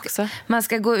går, man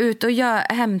ska gå ut och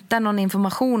hämta någon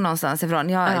information någonstans ifrån.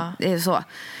 Det är så.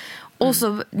 Och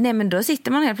så, nej men då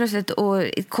sitter man helt plötsligt och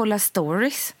kollar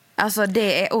stories. Alltså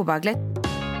det är obehagligt.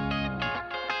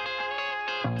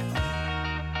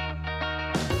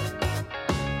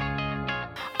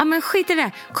 Ja men skit i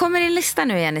det. Kommer din lista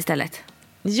nu igen istället?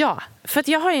 Ja, för att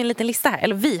jag har ju en liten lista här.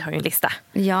 Eller vi har ju en lista.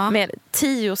 Ja. Med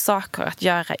 10 saker att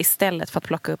göra istället för att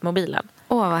plocka upp mobilen.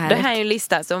 Vad härligt. Det här är ju en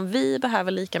lista som vi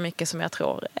behöver lika mycket som jag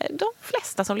tror de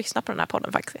flesta som lyssnar på den här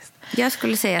podden faktiskt. Jag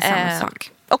skulle säga samma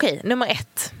sak. Okej, nummer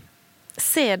 1.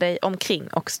 Se dig omkring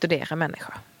och studera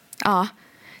människor. Ja,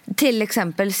 till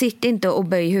exempel sitt inte och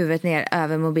böj huvudet ner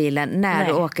över mobilen när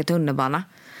du åker tunnelbana.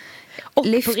 Och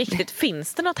på riktigt,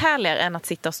 finns det något härligare än att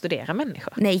sitta och studera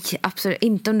människor? Nej, absolut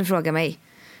inte om du frågar mig.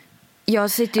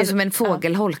 Jag sitter ju som en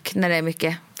fågelholk när det är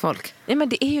mycket folk. Ja, men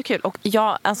det är ju kul. Och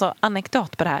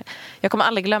anekdot på det här. Jag kommer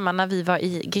aldrig glömma när vi var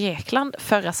i Grekland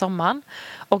förra sommaren.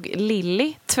 Och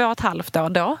Lilly, 2,5 år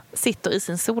då, sitter i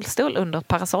sin solstol under ett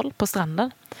parasoll på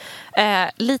stranden.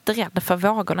 Lite rädd för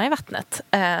vågorna i vattnet.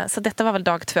 Så detta var väl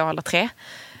dag 2 eller 3.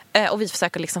 Och vi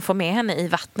försöker liksom få med henne i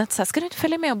vattnet. Så här, ska du inte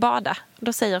följa med och bada?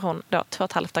 Då säger hon, då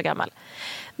 2,5 år gammal.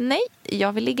 Nej,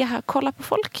 jag vill ligga här och kolla på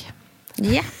folk. Ja.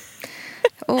 Yeah.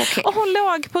 Okay. Och hon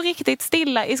låg på riktigt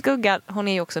stilla i skuggan. Hon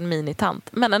är ju också en minitant,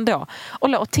 men ändå. Och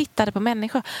låg och tittade på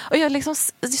människor. Och jag liksom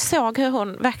såg hur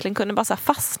hon verkligen kunde bara så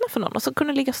fastna för någon. Och så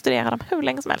kunde ligga och studera dem hur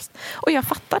länge som helst. Och jag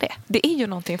fattar det. Det är ju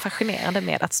någonting fascinerande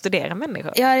med att studera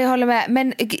människor. Ja, jag håller med.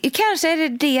 Men kanske är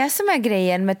det som är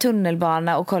grejen med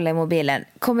tunnelbana och kolla i mobilen.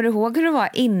 Kommer du ihåg hur det var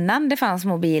innan det fanns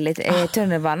mobil i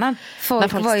tunnelbanan?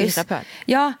 Folk var ju på.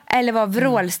 Ja, eller var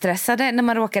vrålstressade när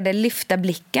man råkade lyfta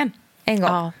blicken en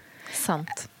gång. Ja.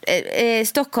 Sant.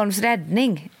 Stockholms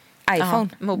räddning iPhone.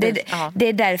 Det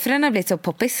är därför den har blivit så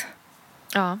poppis.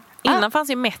 Ja. Innan fanns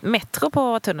ju metro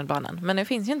på tunnelbanan, men nu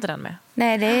finns ju inte den med.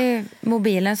 Nej, det är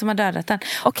mobilen som har dödat den.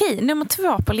 Okej, nummer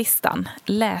 2 på listan.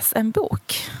 Läs en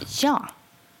bok. Ja.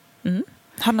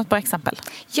 Har du något bra exempel?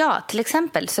 Ja, till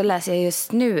exempel så läser jag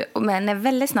just nu, men är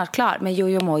väldigt snart klar med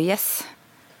Jojo Moyes.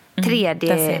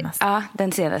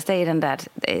 Den senaste i den där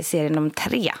serien om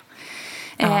 3.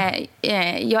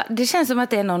 Det känns som att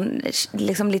det är någon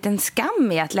liksom liten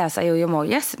skam i att läsa Jojo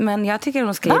Moyes, men jag tycker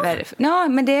hon skriver. Ja,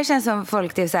 men det känns som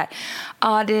folk typ så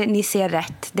här. Ni ser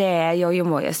rätt. Det är Jojo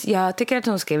Moyes. Jag tycker att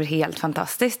hon skriver helt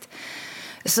fantastiskt.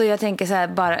 Så jag tänker så här,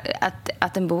 bara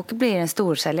att en bok blir en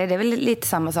storsäljare, det är väl lite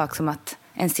samma sak som att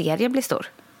en serie blir stor.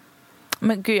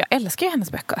 Men gud, jag älskar ju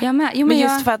hennes böcker. Men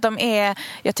just för att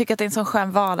jag tycker att det är en sån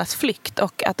skön vardagsflykt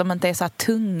och att de inte är så här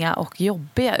tunga och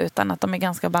jobbiga utan att de är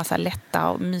ganska bara så här lätta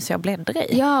och mysiga att bläddra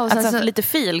i. Ja, och sen alltså lite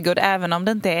feelgood även om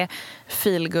det inte är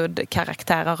feelgood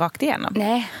karaktärer rakt igenom.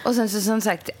 Nej, och sen så som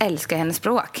sagt älskar hennes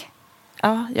språk.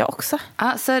 Ja, jag också.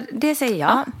 Ja, så det säger jag.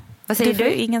 Ja. Vad säger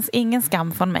du? Ingen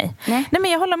skam från mig. Nej,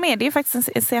 men jag håller med. Det är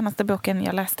faktiskt den senaste boken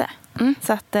jag läste.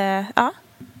 Så att,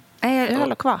 jag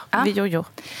håller kvar vid Jojo.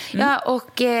 Ja,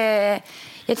 och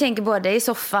jag tänker både i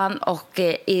soffan och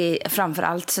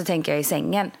framförallt så tänker jag i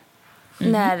sängen.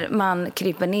 När man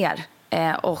kryper ner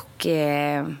och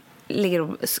ligger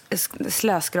och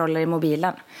slöscrollar i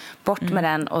mobilen. Bort med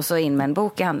den och så in med en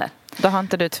bok i handen. Då har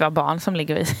inte du 2 barn som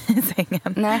ligger i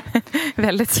sängen. Nej.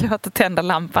 Väldigt svårt att tända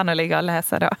lampan och ligga och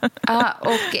läsa då. Ja,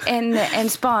 och en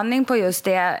spaning på just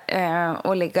det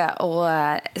att ligga och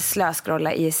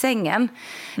slöscrolla i sängen.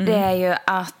 Det är ju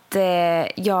att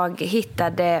jag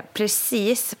hittade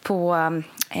precis på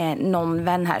någon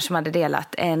vän här som hade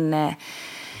delat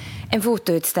en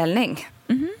fotoutställning.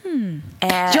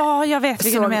 Ja, jag vet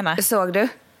vilken du menar. Såg du?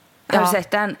 Har du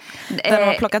sett den? Den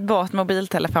har plockat bort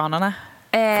mobiltelefonerna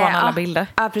från alla bilder.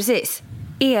 Ja, precis.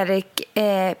 Erik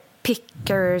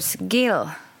Pickersgill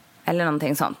eller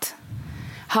någonting sånt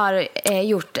har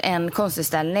gjort en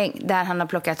konstutställning där han har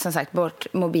plockat som sagt bort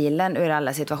mobilen ur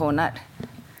alla situationer.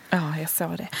 Ja, jag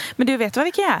såg det. Men du vet vad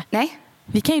vi kan göra? Nej.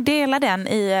 Vi kan ju dela den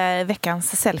i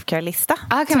veckans selfcare-lista.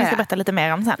 Som vi ska berätta lite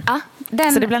mer om sen.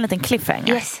 Så det blir en liten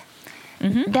cliffhanger. Yes.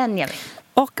 Den gör vi.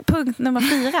 Och punkt nummer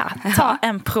 4. Ta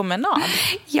en promenad.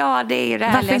 Ja, det är ju det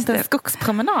här. Varför inte en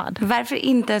skogspromenad? Varför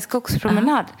inte en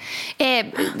skogspromenad?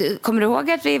 Kommer du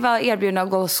ihåg att vi var erbjudna att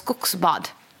gå skogsbad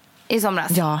i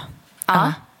somras? Ja.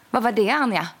 Vad var det,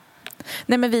 Anja?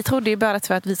 Nej, men vi trodde ju bara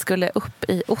att vi skulle upp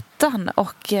i ottan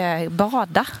och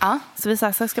bada. Så vi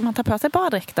sa, så ska man ta på sig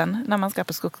baddräkten när man ska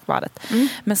på skogsbadet.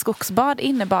 Men skogsbad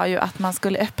innebar ju att man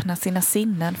skulle öppna sina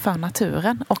sinnen för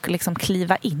naturen och liksom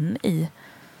kliva in i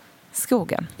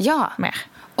skogen. Ja, mer.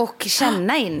 Och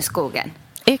känna in skogen.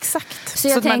 Exakt.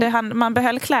 Så man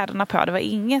behöll kläderna på. Det var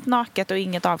inget naket och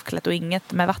inget avklätt och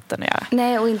inget med vatten att göra.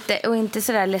 Nej, och inte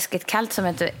sådär läskigt kallt som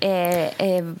ett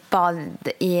bad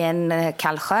i en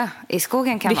kall sjö i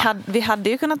skogen kan vara. Vi hade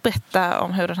ju kunnat berätta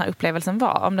om hur den här upplevelsen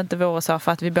var om det inte vore så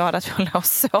för att vi båda två låg och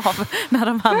sov när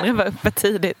de andra var uppe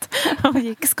tidigt och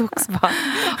gick skogsbad.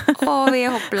 Vi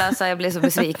är hopplösa, jag blir så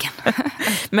besviken.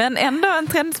 Men ändå en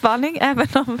trendspaning även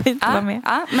om vi inte var med.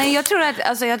 Ja, men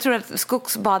jag tror att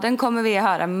skogsbaden kommer vi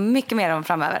höra mycket mer om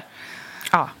framöver.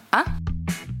 Ja.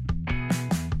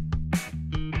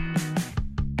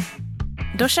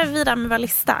 Då kör vi vidare med vår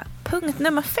lista. Punkt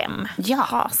nummer 5.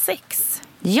 Ha sex.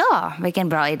 Ja, vilken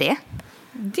bra idé.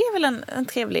 Det är väl en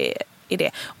trevlig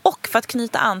idé. Och för att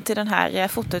knyta an till den här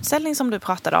fotoutställningen som du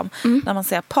pratade om. När man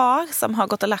ser par som har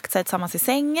gått och lagt sig tillsammans i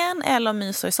sängen eller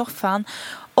myser i soffan.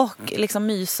 Och liksom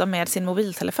myser med sin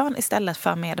mobiltelefon istället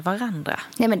för med varandra.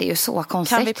 Nej, men det är ju så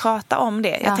konstigt. Kan vi prata om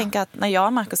det? Jag tänker att när jag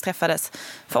och Marcus träffades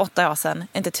för 8 år sedan,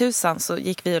 inte tusan, så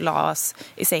gick vi och la oss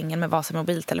i sängen med varsin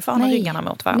mobiltelefon och ryggarna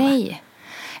mot varandra. Nej.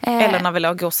 Eller när vi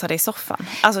låg och gosade i soffan.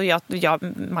 Alltså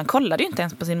man kollade ju inte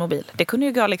ens på sin mobil. Det kunde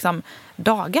ju gå liksom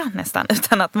dagar nästan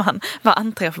utan att man var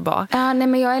anträffbar. Ja, nej,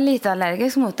 men jag är lite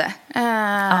allergisk mot det.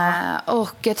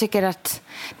 Och jag tycker att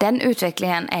den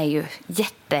utvecklingen är ju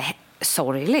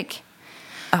jättesorglig.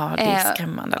 Ja, det är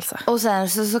skrämmande alltså. Och sen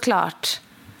såklart,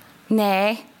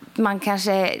 nej, man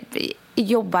kanske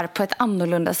jobbar på ett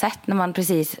annorlunda sätt när man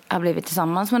precis har blivit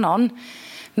tillsammans med någon.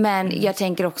 Men jag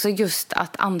tänker också just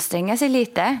att anstränga sig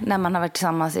lite när man har varit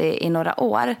tillsammans i några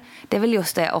år. Det är väl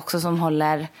just det också som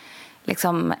håller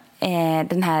liksom,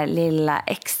 den här lilla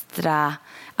extra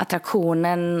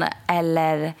attraktionen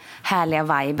eller härliga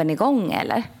viben igång,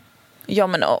 eller? Ja,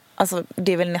 men alltså,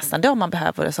 det är väl nästan då man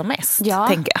behöver det som mest,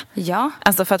 tänker jag. Ja.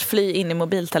 Alltså för att fly in i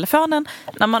mobiltelefonen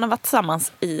när man har varit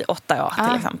tillsammans i 8 år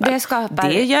till exempel.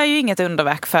 Det gör ju inget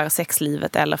underverk för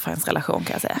sexlivet eller för ens relation,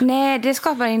 kan jag säga. Nej, det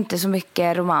skapar inte så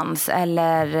mycket romans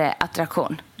eller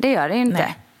attraktion. Det gör det inte.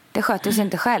 Nej. Det sköter sig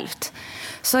inte självt.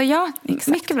 Så ja,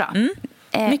 mycket bra.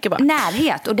 Mycket bra.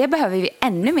 Närhet, och det behöver vi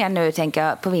ännu mer nu, tänker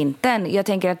jag, på vintern. Jag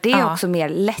tänker att det är också mer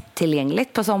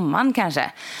lättillgängligt på sommaren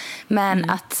kanske. Men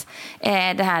att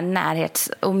det här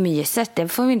närhets- och myset, det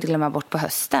får vi inte glömma bort på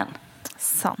hösten.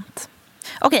 Sant.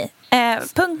 Okej,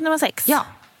 punkt nummer 6. Ja.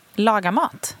 Laga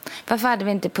mat. Varför hade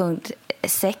vi inte punkt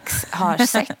 6, har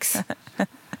sex?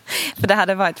 För det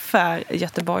hade varit för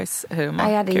Göteborgs humor. Ja,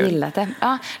 jag hade gillat det.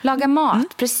 Ja, laga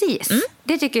mat, precis.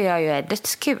 Det tycker jag ju är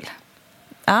dödskul.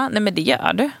 Ja, nej, men det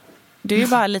gör du. Du är ju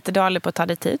bara lite dålig på att ta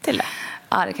dig tid till det.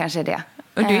 Ja, det kanske är det.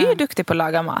 Och du är ju duktig på att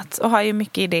laga mat och har ju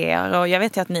mycket idéer. Och jag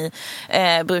vet ju att ni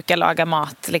brukar laga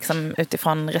mat liksom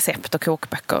utifrån recept och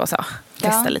kokböcker och så.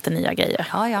 Testa lite nya grejer.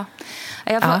 Ja.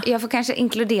 Jag får kanske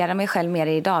inkludera mig själv mer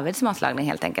i Davids matlagning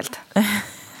helt enkelt.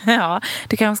 Ja,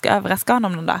 du kanske ska överraska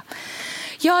honom någon dag.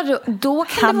 Ja, då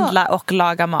kan handla och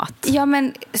laga mat. Ja,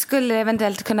 men skulle det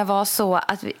eventuellt kunna vara så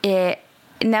att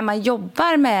när man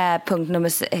jobbar med punkt nummer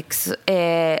 6,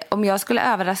 om jag skulle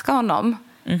överraska honom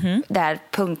där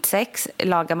punkt 6,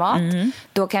 laga mat,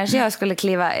 då kanske jag skulle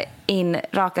kliva in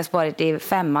raka spåret i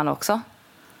 5:an också.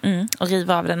 Och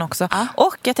riva av den också.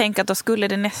 Och jag tänker att då skulle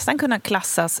det nästan kunna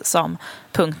klassas som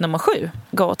punkt nummer 7,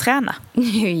 gå och träna.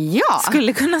 Ja!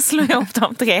 Skulle kunna slå ihop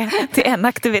de 3 till en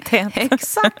aktivitet.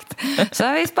 Exakt. Så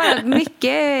har vi sparat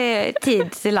mycket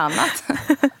tid till annat.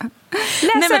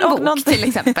 Läsa en bok till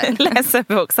exempel. Läsa en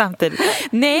bok samtidigt.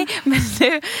 Nej, men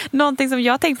nu, någonting som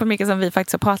jag tänkt på mycket som vi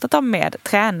faktiskt har pratat om med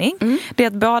träning, det är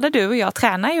att både du och jag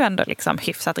tränar ju ändå liksom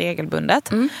hyfsat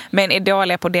regelbundet, men är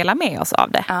dåliga på att dela med oss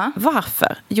av det. Ja.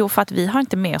 Varför? Jo, för att vi har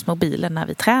inte med oss mobilen när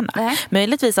vi tränar. Nej.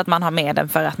 Möjligtvis att man har med den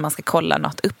för att man ska kolla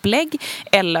något upplägg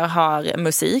eller har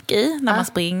musik i när man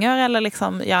springer eller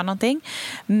liksom gör någonting.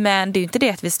 Men det är ju inte det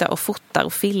att vi står och fotar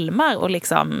och filmar och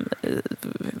liksom,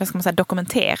 vad ska man säga,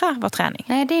 dokumenterar vår träning.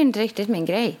 Nej, det är inte riktigt min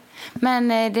grej.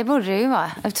 Men det borde det ju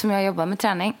vara eftersom jag jobbar med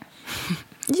träning.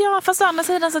 Ja, fast å andra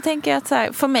sidan så tänker jag att så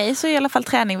här, för mig så är i alla fall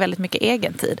träning väldigt mycket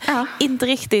egentid. Ja. Inte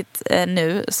riktigt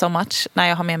nu så much när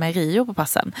jag har med mig Rio på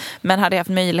passen. Men hade jag haft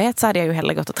möjlighet så hade jag ju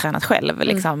hellre gått och tränat själv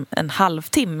liksom en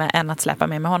halvtimme än att släppa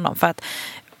med honom. För att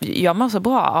jag mår så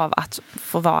bra av att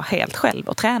få vara helt själv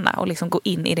och träna och liksom gå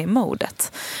in i det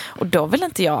modet. Och då vill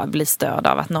inte jag bli störd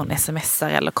av att någon smsar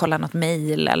eller kolla något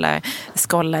mejl eller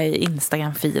scrolla i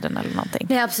Instagram-feeden eller någonting.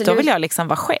 Nej, absolut. Då vill jag liksom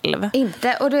vara själv.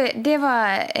 Inte, och det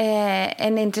var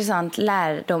en intressant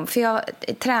lärdom. För jag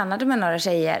tränade med några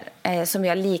tjejer som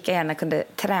jag lika gärna kunde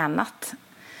tränat.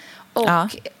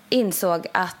 Och insåg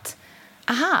att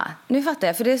aha, nu fattar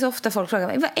jag. För det är så ofta folk frågar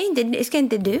mig, ska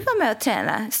inte du vara med och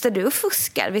träna? Står du och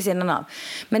fuskar vid sidan av?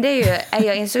 Men det är ju, är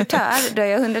jag instruktör, då är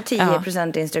jag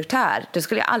 110% instruktör. Då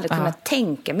skulle jag aldrig kunna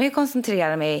tänka mig att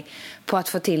koncentrera mig på att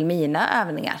få till mina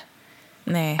övningar.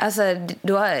 Nej. Alltså,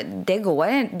 det går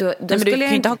inte. Nej, men du kan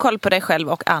ju inte ha koll på dig själv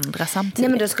och andra samtidigt. Nej,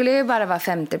 men då skulle jag ju bara vara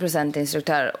 50%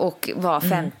 instruktör och vara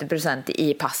 50%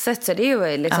 i passet. Så det är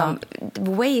ju liksom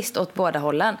waste åt båda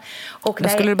hållen. Och då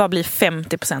skulle du bara bli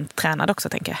 50% tränad också,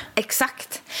 tänker jag.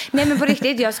 Exakt. Nej, men på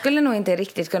riktigt, jag skulle nog inte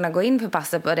riktigt kunna gå in för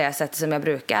passet på det sättet som jag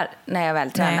brukar när jag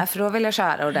väl tränar. Nej. För då vill jag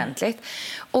köra ordentligt.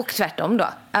 Och tvärtom då,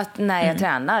 att när jag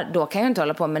tränar, då kan jag inte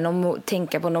hålla på med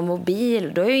tänka på någon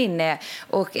mobil. Då är jag inne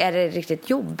och är det riktigt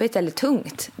jobbigt eller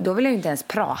tungt, då vill jag inte ens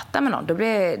prata med någon.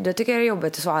 Då tycker jag det är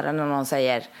jobbigt att svara när någon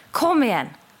säger kom igen.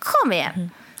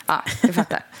 Ja, du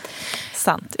fattar.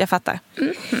 Sant, jag fattar.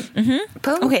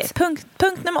 Punkt. Okej,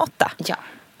 punkt nummer 8. Ja.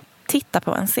 Titta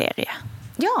på en serie.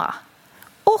 Ja.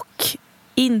 Och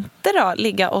inte då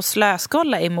ligga och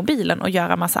slöskolla i mobilen och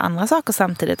göra massa andra saker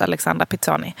samtidigt, Alexandra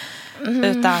Pizzoni.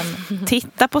 Utan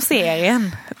titta på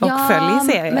serien och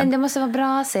följ serien. Men det måste vara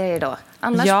bra serie då.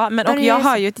 Annars och jag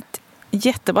har ju ett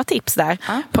jättebra tips där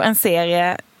på en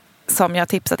serie som jag har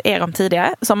tipsat er om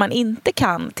tidigare, som man inte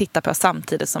kan titta på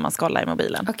samtidigt som man scrollar i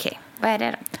mobilen. Okej, vad är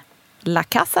det då? La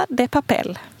Casa de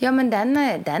Papel. Ja, men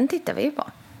den tittar vi ju på.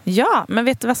 Ja, men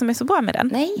vet du vad som är så bra med den?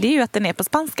 Nej. Det är ju att den är på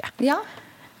spanska. Ja.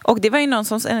 Och det var ju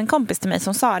en kompis till mig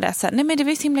som sa det så här, nej men det var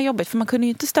ju så himla jobbigt för man kunde ju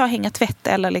inte stå och hänga tvätt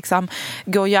eller liksom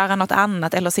gå och göra något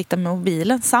annat eller sitta med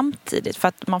mobilen samtidigt för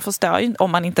att man förstår ju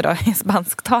om man inte då är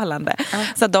spansktalande.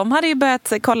 Så de hade ju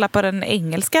börjat kolla på den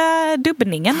engelska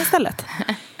dubbningen istället.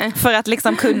 För att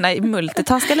liksom kunna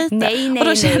multitaska lite. Nej,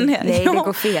 det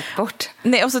går fet bort.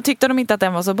 Nej, och så tyckte de inte att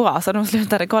den var så bra så de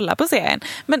slutade kolla på serien.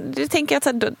 Men du tänker att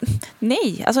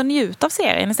nej, alltså njut av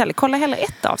serien istället. Kolla hellre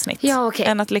ett avsnitt. Ja, okay.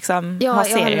 Än att liksom ha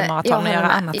seriemaraton och göra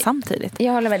annat samtidigt.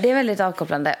 Jag håller med, det är väldigt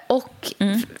avkopplande. Och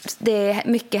det är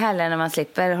mycket härligare när man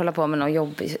slipper hålla på med någon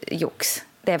jobbjox.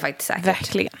 Det är faktiskt säkert.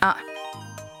 Verkligen. Ja.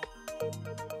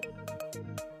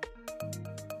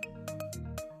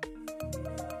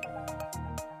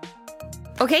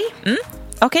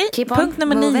 Okej, punkt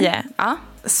nummer 9. Ja.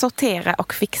 Sortera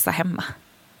och fixa hemma.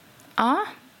 Ja,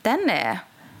 den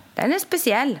är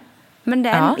speciell. Men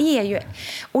den är ju...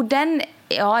 Och den...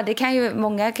 Ja,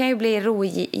 många kan ju bli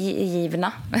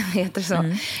rogivna, heter det så.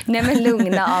 Nej, men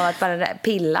lugna av att bara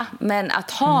pilla. Men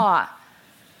att ha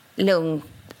lugnt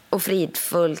och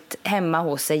fridfullt hemma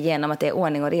hos sig genom att det är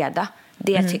ordning och reda.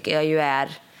 Det tycker jag ju är...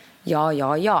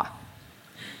 Ja.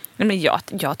 Men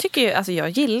jag tycker ju, alltså jag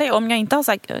gillar ju, om jag inte har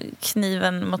så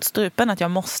kniven mot strupen att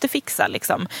jag måste fixa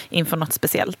liksom inför något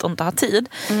speciellt och inte ha tid.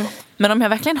 Men om jag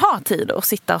verkligen har tid att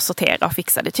sitta och sortera och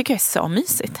fixa, det tycker jag är så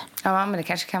mysigt. Ja, men det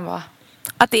kanske kan vara.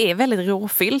 Att det är väldigt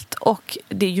rofyllt och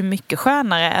det är ju mycket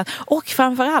skönare. Och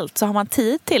framförallt så har man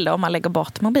tid till det om man lägger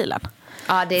bort mobilen.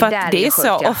 Ja, det är för där att det är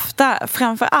så sjukt, ofta,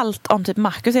 framförallt om typ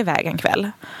Marcus är iväg en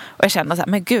kväll och jag känner så här,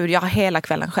 men gud, jag har hela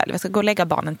kvällen själv, jag ska gå och lägga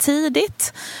barnen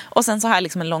tidigt och sen så har jag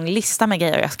liksom en lång lista med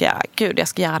grejer jag ska göra. Gud, jag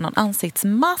ska göra någon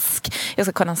ansiktsmask, jag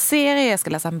ska kolla en serie, jag ska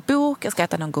läsa en bok, jag ska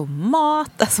äta någon god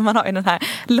mat. Alltså man har ju den här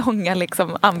långa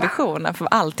liksom ambitionen för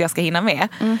allt jag ska hinna med.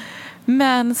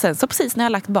 Men sen så precis när jag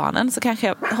har lagt barnen så kanske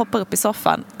jag hoppar upp i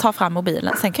soffan, tar fram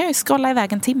mobilen, sen kan jag ju scrolla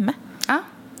iväg en timme. Ja,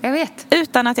 jag vet.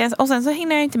 Utan att och sen så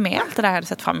hinner jag inte med allt det där jag hade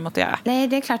sett fram emot att göra. Nej,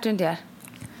 det är klart du inte gör.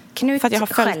 Knut för att jag har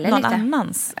följt skäller någon lite.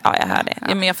 annans. Ja, jag hör det.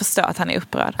 Ja, men jag förstår att han är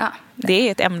upprörd. Ja. Det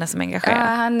är ett ämne som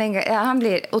engagerar. Han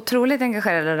blir otroligt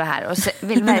engagerad av det här och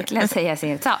vill verkligen säga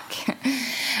sin sak.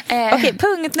 Okej,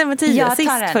 punkt nummer 10, Ja, ta sist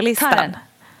den, på ta listan. den.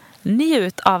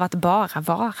 Njut av att bara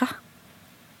vara.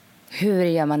 Hur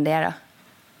gör man det då?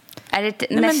 Är det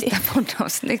nästa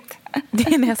poddavsnitt?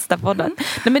 Det är nästa podden.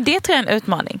 Nej, men det tror jag är en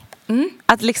utmaning.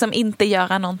 Att liksom inte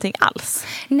göra någonting alls.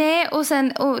 Nej,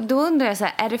 och då undrar jag så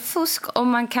här, är det fusk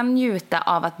om man kan njuta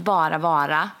av att bara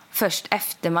vara först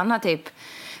efter man har typ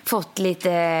fått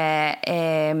lite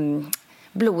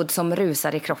blod som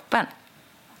rusar i kroppen?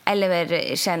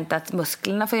 Eller känt att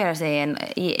musklerna får göra sig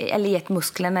eller gett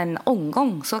musklerna en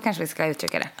omgång, så kanske vi ska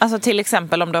uttrycka det. Alltså till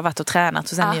exempel om du har varit och tränat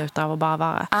och sen njuta av att bara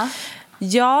vara.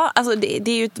 Ja, alltså det är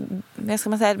ju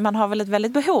man har väl ett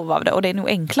väldigt behov av det och det är nog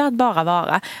enklare att bara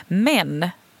vara. Men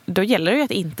då gäller det ju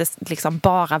att inte liksom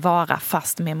bara vara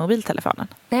fast med mobiltelefonen.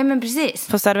 Nej, men precis.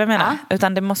 Förstår du vad jag menar?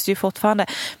 Utan det måste ju fortfarande.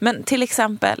 Men till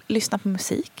exempel lyssna på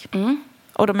musik.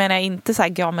 Och då menar jag inte så här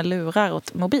gå med lurar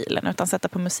åt mobilen utan sätta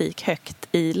på musik högt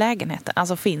i lägenheten.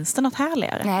 Alltså finns det något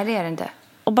härligare? Nej, det är det inte.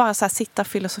 Och bara så här sitta och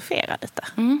filosofera lite.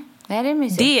 Nej, det är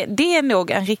mysigt. Det är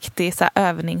nog en riktig så här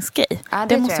övningsgrej. Ja,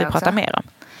 det måste vi prata mer om.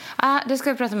 Ja, det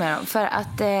ska vi prata mer om. För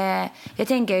att jag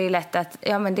tänker ju lätt att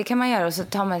men det kan man göra och så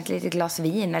tar man ett litet glas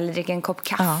vin eller dricker en kopp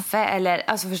kaffe. Eller,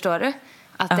 alltså förstår du?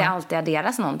 Att det alltid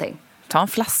adderas någonting. Ta en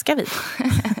flaska vin.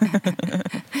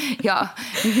 Ja,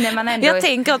 när man ändå... Jag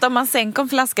tänker att om man sänker en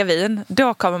flaska vin,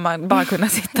 då kommer man bara kunna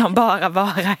sitta och bara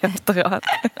vara efteråt.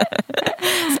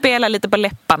 Spela lite på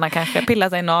läpparna kanske, pilla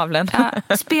sig i naveln.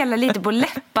 Ja, spela lite på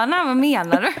läpparna, vad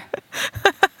menar du?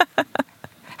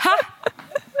 Ha?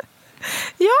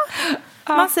 Ja,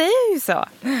 man säger ju så.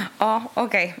 Ja,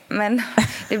 okej. Men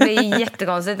det blir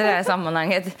jättekonstigt i det här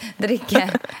sammanhanget. Dricka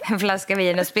en flaska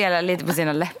vin och spela lite på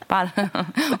sina läppar.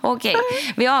 Okej,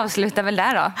 vi avslutar väl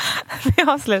där då. Vi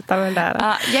avslutar väl där då.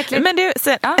 Ja, jäkligt. Men du,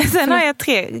 sen har jag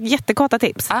 3 jättekorta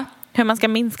tips. Hur man ska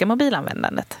minska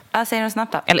mobilanvändandet. Ja, säg något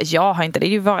snabbt då. Eller jag har inte, det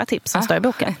är ju våra tips som står i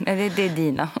boken. Nej, det är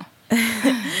dina.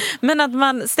 Men att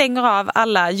man stänger av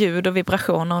alla ljud och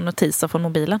vibrationer och notiser från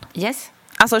mobilen. Yes.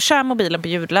 Alltså kör mobilen på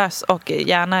ljudlös och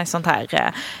gärna i sånt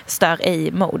här stör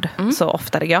ej-mode så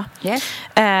ofta det går. Yes.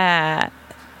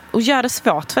 Och gör det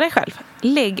svårt för dig själv.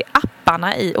 Lägg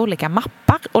apparna i olika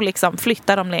mappar och liksom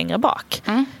flytta dem längre bak.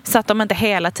 Så att de inte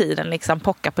hela tiden liksom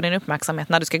pockar på din uppmärksamhet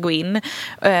när du ska gå in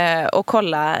och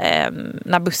kolla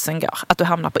när bussen går. Att du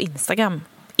hamnar på Instagram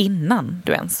innan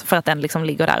du ens, för att den liksom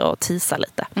ligger där och teasar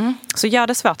lite. Så gör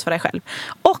det svårt för dig själv.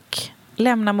 Och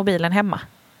lämna mobilen hemma.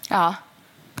 Ja.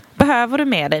 Behöver du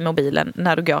med dig mobilen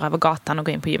när du går över gatan och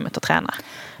går in på gymmet och tränar?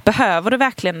 Behöver du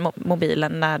verkligen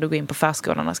mobilen när du går in på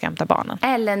förskolan och ska hämta barnen?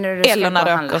 Eller när du ska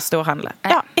åker och storhandla.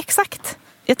 Ja, exakt.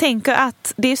 Jag tänker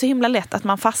att det är så himla lätt att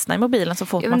man fastnar i mobilen så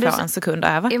fort man får en sekund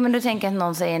över. Jo, men du tänker att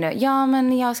någon säger nu, ja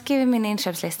men jag skriver min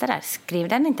inköpslista där. Skriv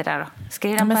den inte där då.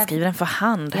 Skriv den, skriv den för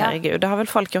hand, herregud. Det har väl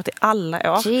folk gjort i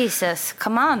alla år. Jesus,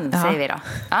 come on, säger vi då.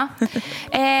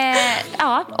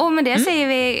 Ja, och med det säger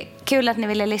vi kul att ni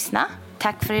ville lyssna.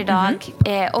 Tack för idag.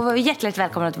 Och var hjärtligt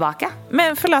välkomna tillbaka.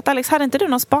 Men förlåt Alex, hade inte du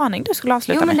någon spaning du skulle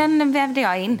avsluta med? Jo, men den vävde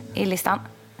jag in i listan.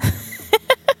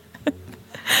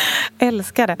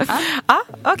 Älskar det. Ja,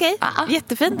 okej.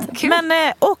 Jättefint. Kul.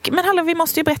 Men hallå, vi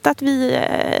måste ju berätta att vi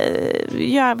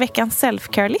gör veckans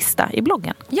self-care-lista i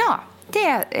bloggen. Ja, det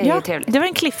är ju trevligt. Det var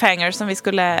en cliffhanger som vi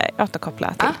skulle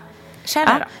återkoppla till. Kör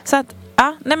då. Så att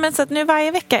så att nu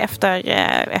varje vecka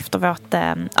efter vårt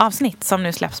avsnitt som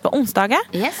nu släpps på onsdagar.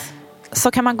 Yes.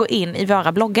 Så kan man gå in i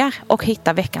våra bloggar och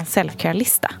hitta veckans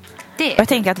self-care-lista. Och jag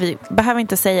tänker att vi behöver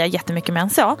inte säga jättemycket mer än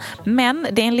så. Men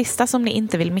det är en lista som ni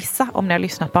inte vill missa om ni har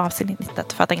lyssnat på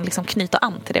avsnittet. För att den liksom knyter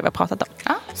an till det vi har pratat om.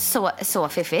 Ja, så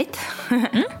fiffigt.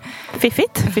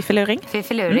 Fiffigt, fiffiluring.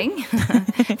 Fiffiluring.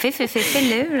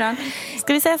 Fiffiluran.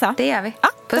 Ska vi säga så? Det gör vi. Ja,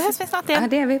 då hörs vi snart igen. Ja,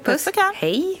 det gör vi. Puss och kram.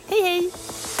 Hej. Hej, hej.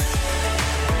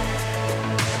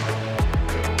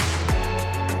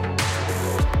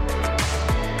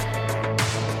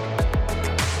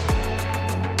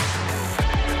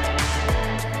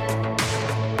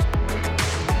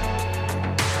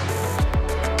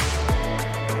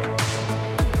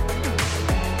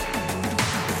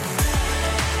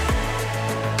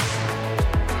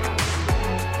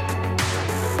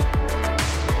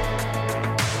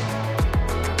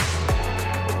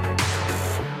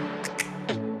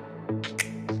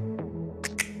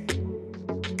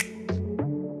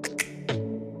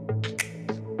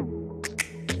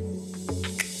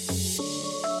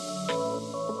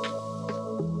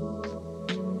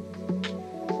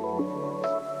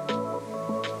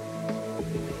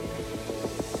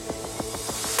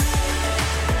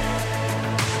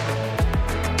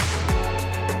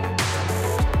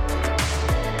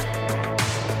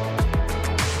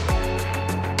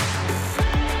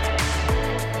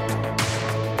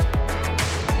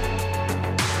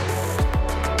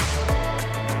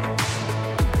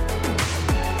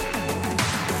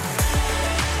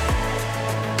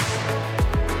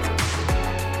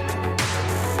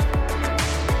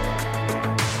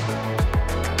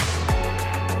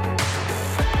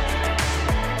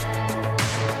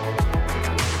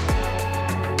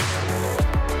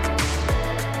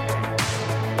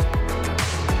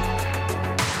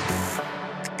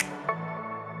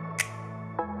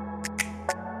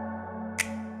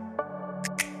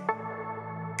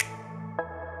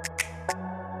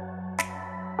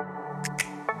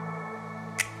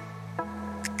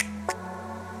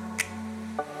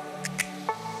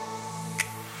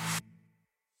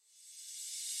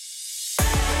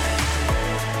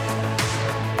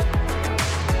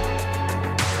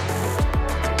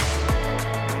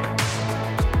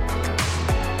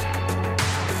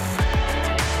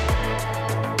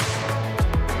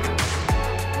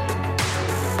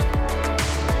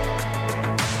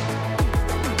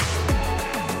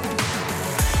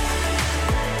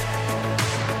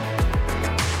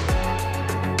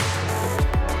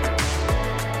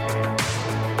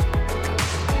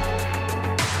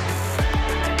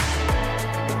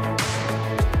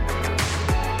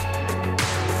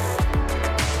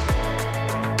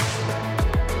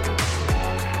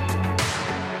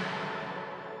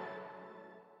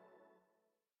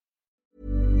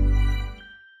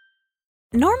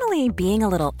 Normally, being a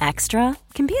little extra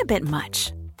can be a bit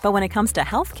much, but when it comes to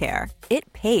healthcare,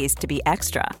 it pays to be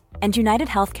extra. And United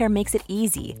Healthcare makes it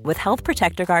easy with Health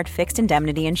Protector Guard fixed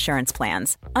indemnity insurance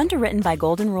plans. Underwritten by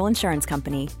Golden Rule Insurance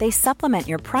Company, they supplement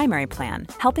your primary plan,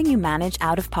 helping you manage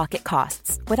out-of-pocket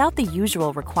costs without the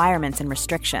usual requirements and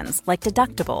restrictions like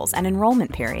deductibles and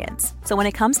enrollment periods. So when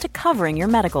it comes to covering your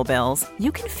medical bills,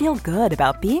 you can feel good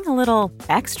about being a little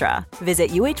extra. Visit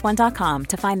uh1.com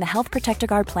to find the Health Protector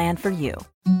Guard plan for you.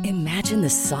 Imagine the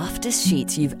softest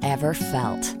sheets you've ever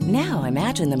felt. Now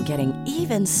imagine them getting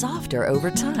even softer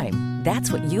over time.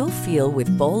 That's what you'll feel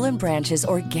with Boll & Branch's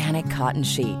organic cotton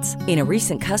sheets. In a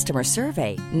recent customer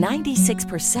survey,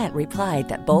 96% replied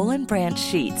that Boll & Branch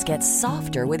sheets get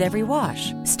softer with every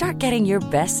wash. Start getting your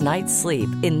best night's sleep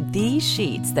in these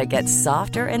sheets that get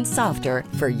softer and softer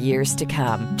for years to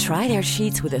come. Try their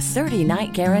sheets with a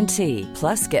 30-night guarantee.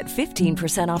 Plus, get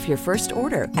 15% off your first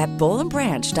order at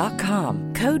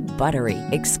bollandbranch.com. Code BUTTERY.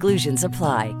 Exclusions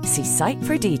apply. See site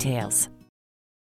for details.